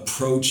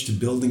approach to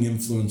building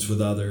influence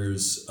with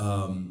others.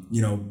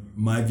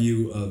 My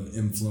view of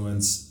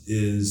influence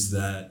is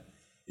that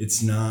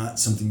it's not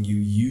something you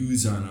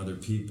use on other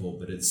people,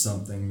 but it's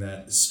something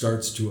that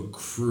starts to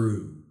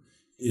accrue.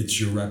 It's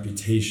your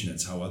reputation.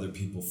 It's how other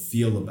people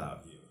feel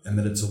about you, and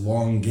that it's a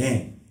long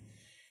game.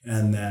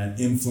 And that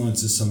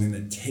influence is something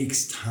that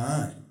takes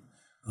time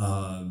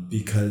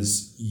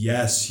because,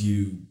 yes,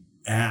 you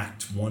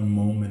act one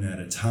moment at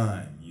a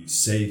time. You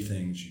say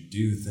things, you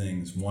do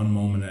things one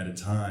moment at a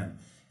time.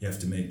 You have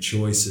to make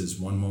choices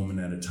one moment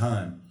at a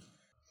time.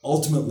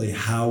 Ultimately,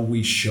 how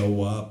we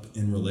show up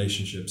in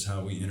relationships,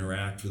 how we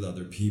interact with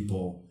other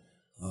people,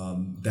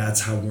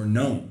 that's how we're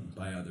known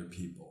by other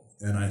people.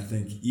 And I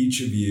think each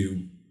of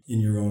you, in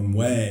your own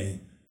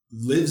way,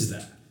 lives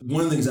that.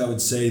 One of the things I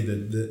would say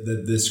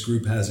that this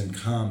group has in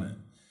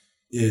common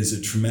is a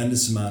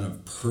tremendous amount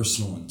of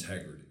personal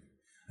integrity.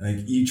 I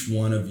think each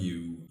one of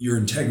you, your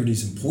integrity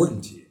is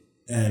important to you,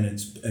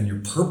 and you're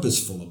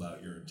purposeful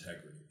about your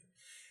integrity.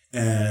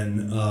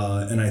 And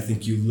I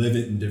think you live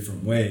it in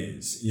different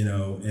ways, you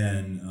know,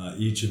 and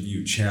each of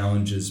you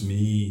challenges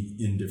me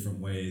in different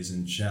ways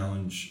and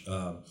challenge.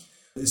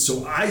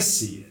 So I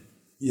see it,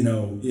 you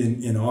know,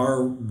 in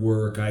our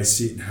work, I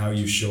see it in how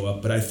you show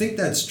up. But I think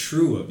that's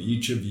true of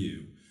each of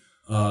you,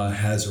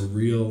 has a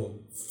real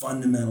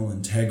fundamental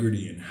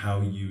integrity in how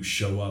you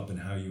show up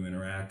and how you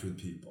interact with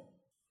people.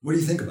 What do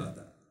you think about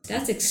that?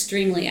 That's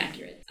extremely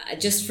accurate.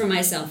 Just for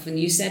myself, when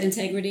you said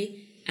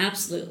integrity,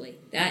 absolutely.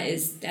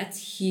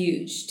 That's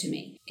huge to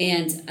me.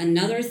 And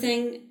another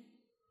thing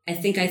I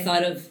think I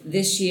thought of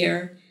this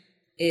year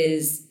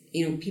is,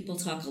 you know, people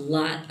talk a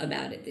lot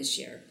about it this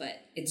year,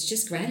 but it's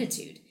just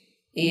gratitude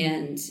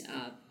and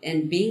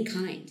being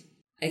kind.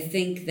 I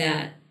think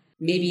that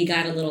maybe you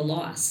got a little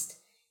lost,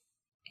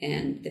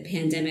 and the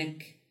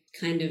pandemic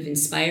kind of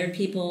inspired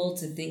people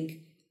to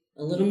think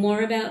a little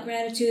more about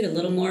gratitude, a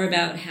little more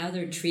about how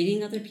they're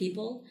treating other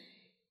people.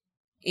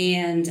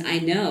 And I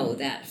know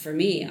that for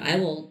me, I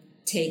will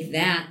take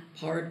that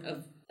part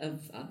of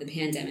the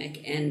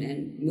pandemic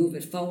and move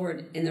it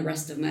forward in the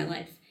rest of my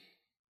life.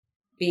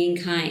 Being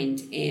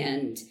kind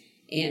and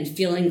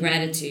feeling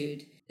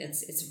gratitude,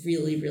 it's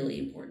really, really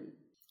important.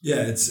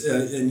 Yeah, it's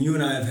and you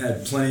and I have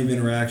had plenty of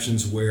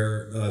interactions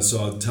where,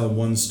 so I'll tell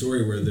one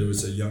story where there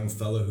was a young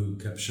fellow who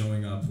kept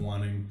showing up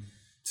wanting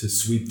to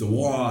sweep the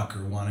walk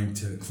or wanting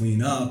to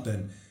clean up,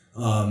 and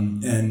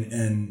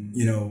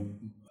you know,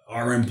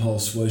 our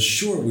impulse was,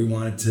 sure, we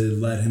wanted to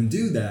let him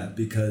do that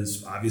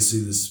because obviously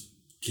this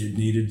kid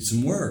needed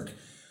some work.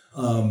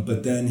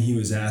 But then he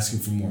was asking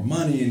for more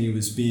money and he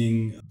was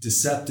being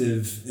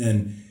deceptive,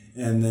 and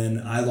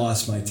then I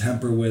lost my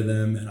temper with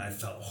him and I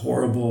felt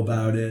horrible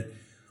about it.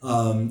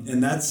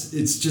 And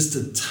it's just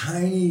a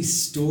tiny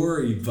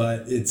story,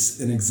 but it's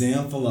an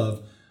example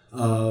of,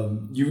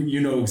 you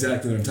know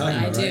exactly what I'm talking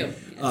about, right? I do.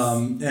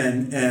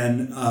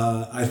 Yes.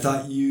 I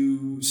thought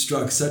you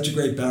struck such a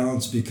great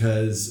balance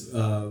because,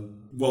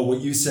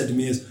 what you said to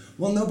me is,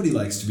 well, nobody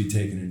likes to be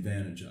taken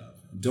advantage of.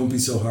 Don't be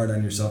so hard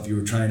on yourself. You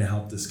were trying to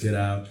help this kid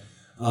out.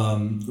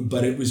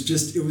 But it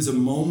was a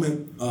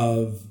moment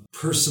of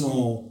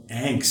personal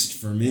angst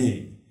for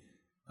me.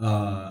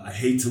 I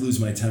hate to lose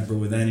my temper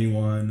with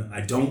anyone.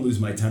 I don't lose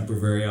my temper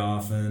very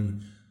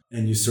often.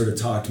 And you sort of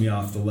talked me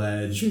off the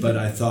ledge, but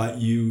I thought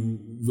you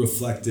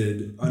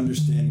reflected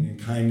understanding and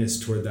kindness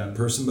toward that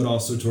person, but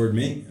also toward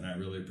me. And I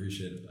really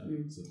appreciated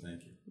that. So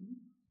thank you.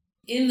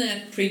 In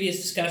that previous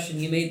discussion,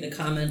 you made the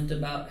comment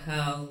about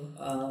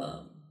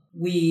how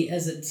we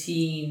as a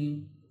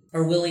team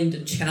are willing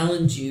to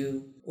challenge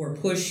you or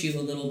push you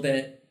a little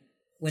bit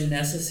when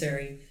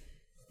necessary.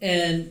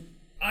 And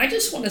I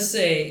just want to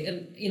say,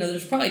 and you know,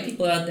 there's probably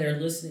people out there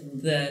listening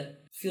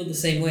that feel the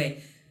same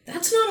way.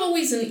 That's not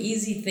always an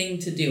easy thing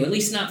to do, at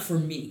least not for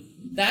me.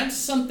 That's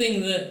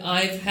something that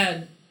I've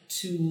had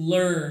to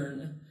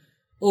learn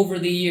over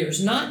the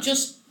years. Not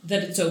just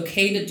that it's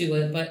okay to do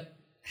it, but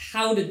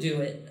how to do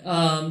it,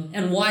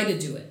 and why to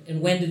do it,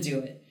 and when to do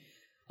it.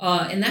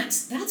 And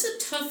that's a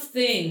tough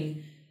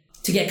thing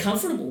to get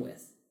comfortable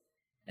with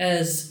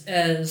as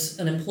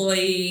an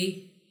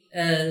employee,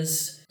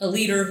 as a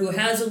leader who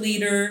has a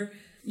leader.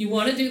 You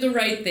want to do the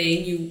right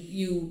thing.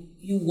 You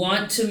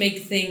want to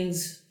make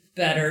things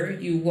better.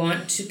 You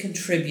want to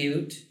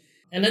contribute.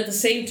 And at the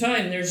same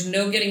time, there's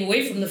no getting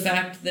away from the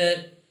fact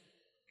that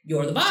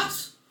you're the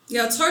boss.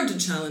 Yeah, it's hard to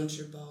challenge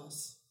your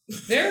boss.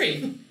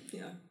 Very.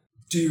 Yeah.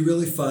 Do you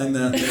really find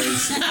that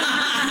there's...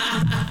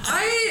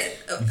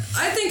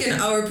 I think in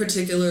our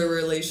particular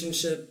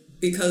relationship,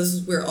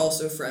 because we're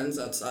also friends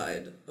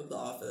outside of the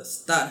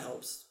office, that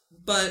helps.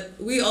 But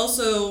we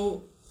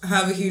also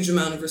have a huge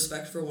amount of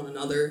respect for one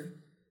another.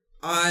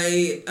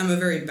 I am a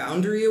very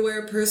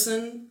boundary-aware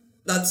person.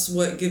 That's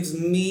what gives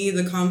me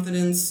the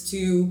confidence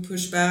to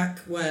push back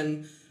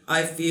when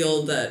I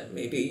feel that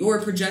maybe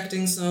you're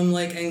projecting some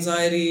like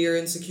anxiety or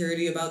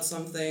insecurity about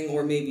something,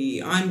 or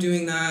maybe I'm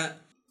doing that.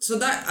 So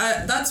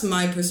that's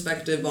my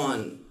perspective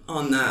on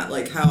that,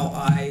 like how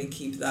I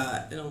keep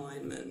that in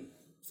alignment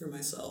for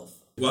myself.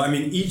 Well, I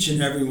mean, each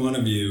and every one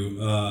of you,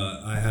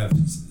 I have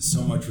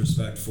so much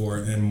respect for,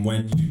 and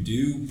when you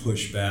do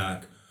push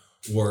back,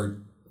 or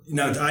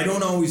now I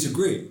don't always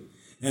agree,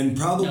 and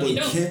probably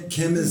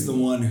Kim is the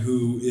one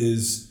who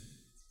is.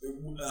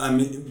 I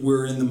mean,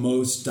 we're in the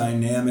most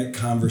dynamic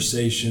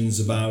conversations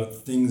about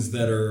things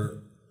that are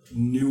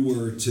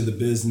newer to the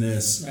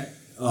business, right.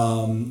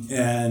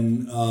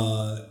 And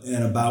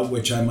about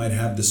which I might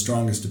have the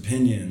strongest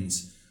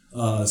opinions.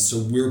 So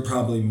we're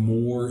probably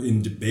more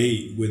in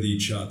debate with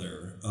each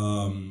other.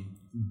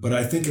 But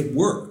I think it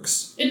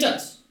works. It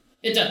does.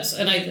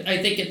 And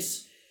I think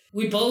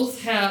we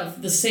both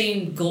have the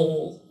same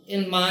goal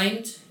in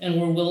mind, and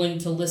we're willing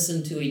to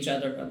listen to each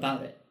other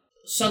about it.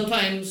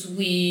 Sometimes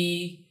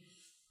we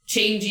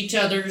change each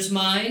other's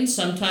minds.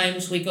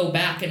 Sometimes we go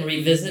back and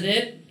revisit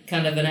it,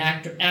 kind of an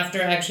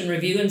after-action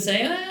review, and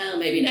say,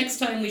 maybe next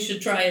time we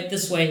should try it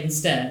this way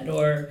instead,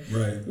 or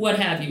right. What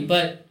have you.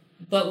 But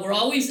we're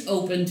always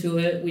open to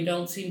it. We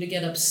don't seem to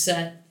get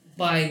upset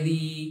by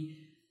the...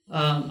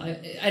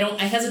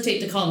 I hesitate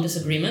to call them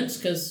disagreements,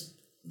 because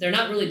they're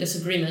not really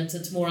disagreements.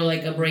 It's more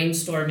like a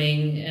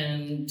brainstorming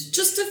and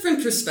just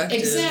different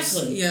perspectives.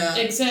 Exactly. Yeah.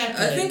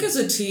 Exactly. I think as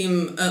a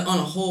team, on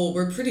a whole,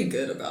 we're pretty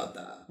good about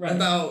that. Right.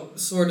 About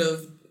sort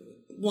of,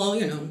 well,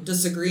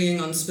 disagreeing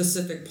on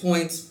specific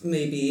points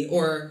maybe,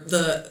 or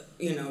the,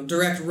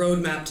 direct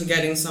roadmap to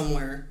getting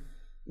somewhere.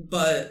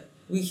 But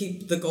we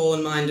keep the goal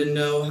in mind and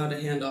know how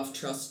to hand off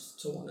trust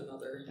to one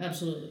another.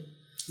 Absolutely.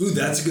 Ooh,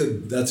 that's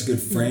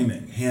good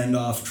framing. Hand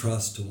off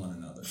trust to one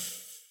another.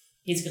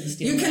 He's going to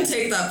steal You can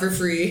take that for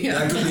free.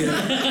 That could be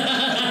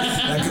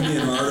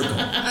an article.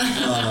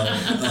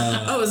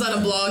 Is that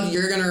a blog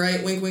you're going to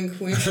write? Wink, wink,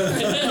 wink.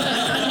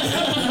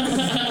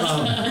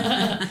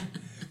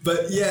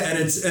 But yeah, and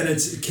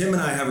it's Kim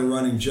and I have a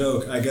running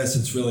joke. I guess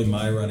it's really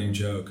my running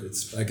joke.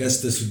 I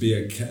guess this would be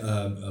a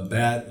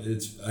bat.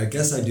 I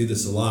guess I do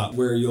this a lot,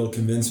 where you'll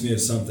convince me of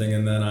something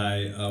and then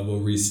I will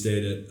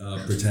restate it,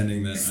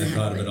 pretending that I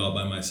thought of it all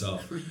by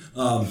myself.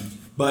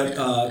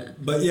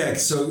 But yeah,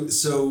 so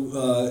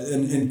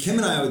and Kim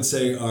and I would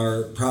say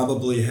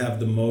probably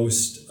have the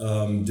most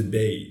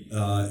debate,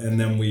 and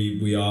then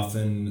we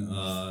often.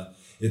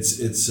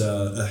 It's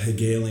a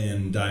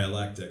Hegelian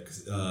dialectic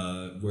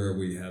where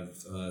we have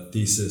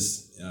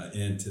thesis,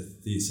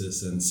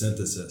 antithesis, and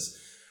synthesis.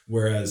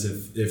 Whereas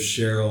if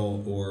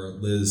Cheryl or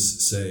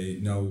Liz say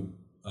no,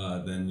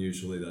 then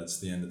usually that's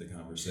the end of the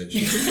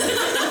conversation.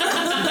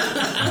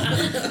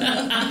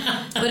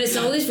 But it's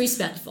always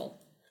respectful.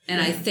 And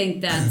I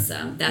think that's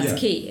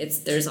key.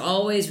 There's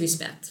always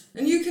respect.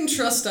 And you can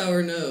trust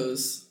our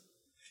no's.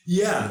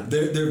 Yeah,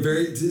 they're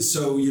very,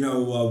 so,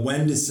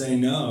 when to say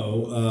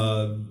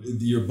no,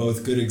 you're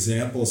both good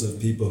examples of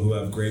people who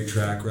have great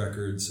track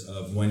records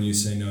of when you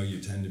say no, you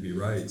tend to be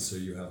right. So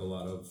you have a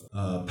lot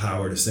of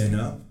power to say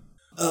no.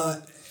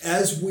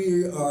 As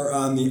we are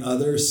on the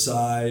other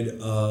side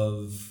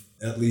of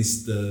at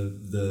least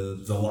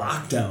the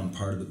lockdown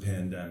part of the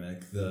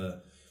pandemic,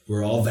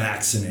 we're all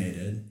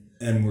vaccinated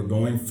and we're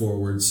going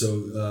forward.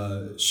 So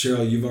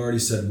Cheryl, you've already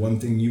said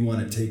one thing you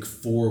want to take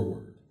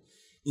forward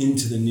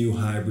into the new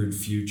hybrid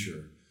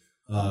future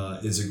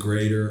is a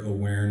greater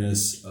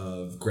awareness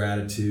of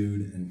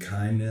gratitude and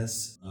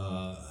kindness.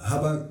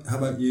 How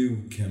about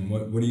you, Kim?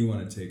 What do you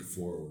want to take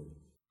forward?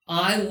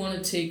 I want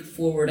to take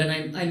forward,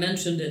 and I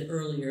mentioned it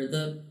earlier,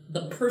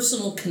 the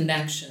personal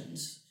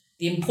connections,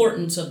 the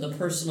importance of the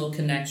personal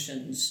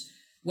connections,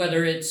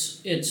 whether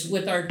it's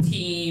with our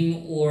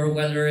team or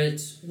whether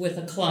it's with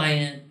a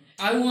client.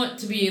 I want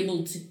to be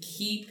able to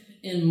keep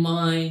in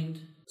mind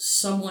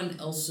someone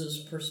else's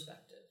perspective.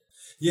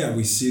 Yeah,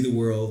 we see the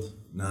world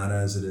not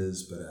as it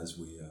is, but as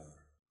we are.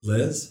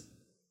 Liz,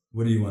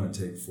 what do you want to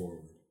take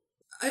forward?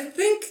 I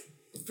think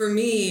for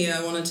me,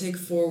 I want to take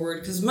forward,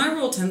 because my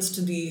role tends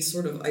to be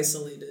sort of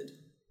isolated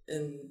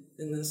in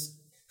this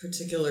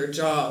particular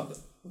job.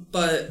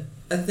 But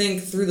I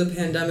think through the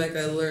pandemic,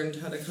 I learned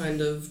how to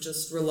kind of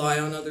just rely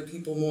on other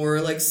people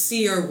more, like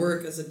see our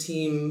work as a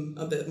team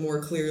a bit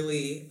more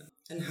clearly,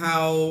 and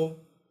how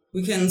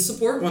we can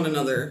support one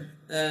another,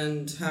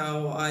 and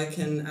how I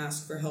can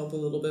ask for help a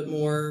little bit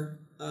more,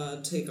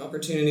 take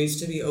opportunities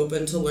to be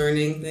open to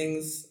learning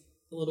things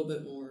a little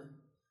bit more.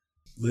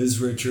 Liz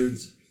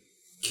Richards,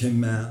 Kim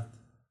Math,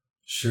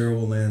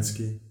 Cheryl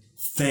Wolanski,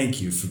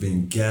 thank you for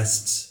being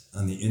guests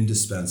on the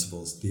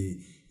Indispensables,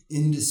 the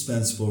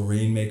indispensable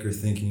Rainmaker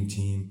Thinking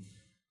team.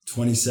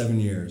 27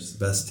 years,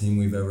 the best team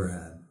we've ever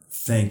had.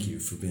 Thank you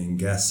for being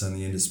guests on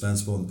the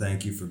Indispensable, and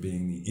thank you for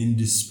being the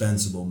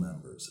indispensable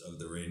members of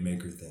the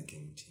Rainmaker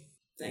Thinking team.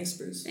 Thanks,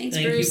 Bruce. Thank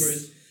you,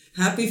 Bruce.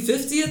 Happy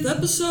 50th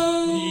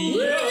episode!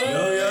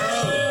 Yo.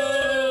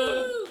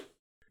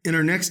 In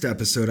our next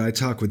episode, I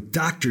talk with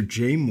Dr.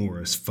 Jay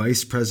Morris,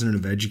 Vice President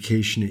of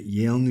Education at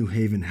Yale New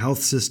Haven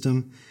Health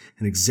System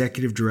and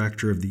Executive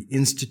Director of the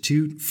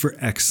Institute for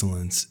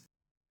Excellence.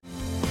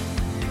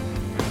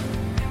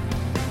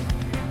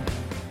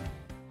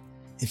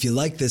 If you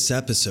like this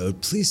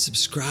episode, please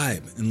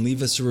subscribe and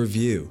leave us a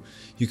review.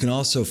 You can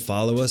also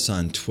follow us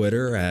on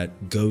Twitter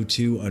at @goto_podcast.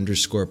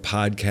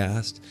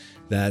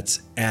 That's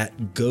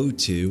at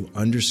 @goto_podcast.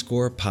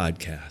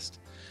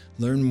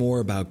 Learn more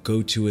about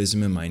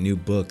Go-Toism in my new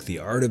book, The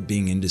Art of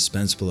Being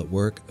Indispensable at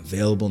Work,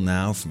 available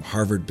now from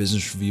Harvard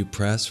Business Review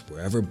Press,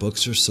 wherever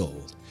books are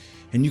sold.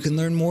 And you can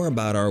learn more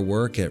about our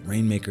work at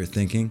Rainmaker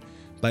Thinking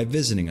by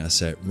visiting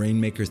us at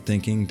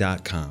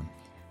rainmakerthinking.com.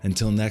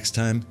 Until next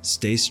time,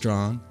 stay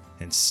strong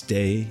and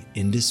stay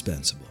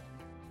indispensable.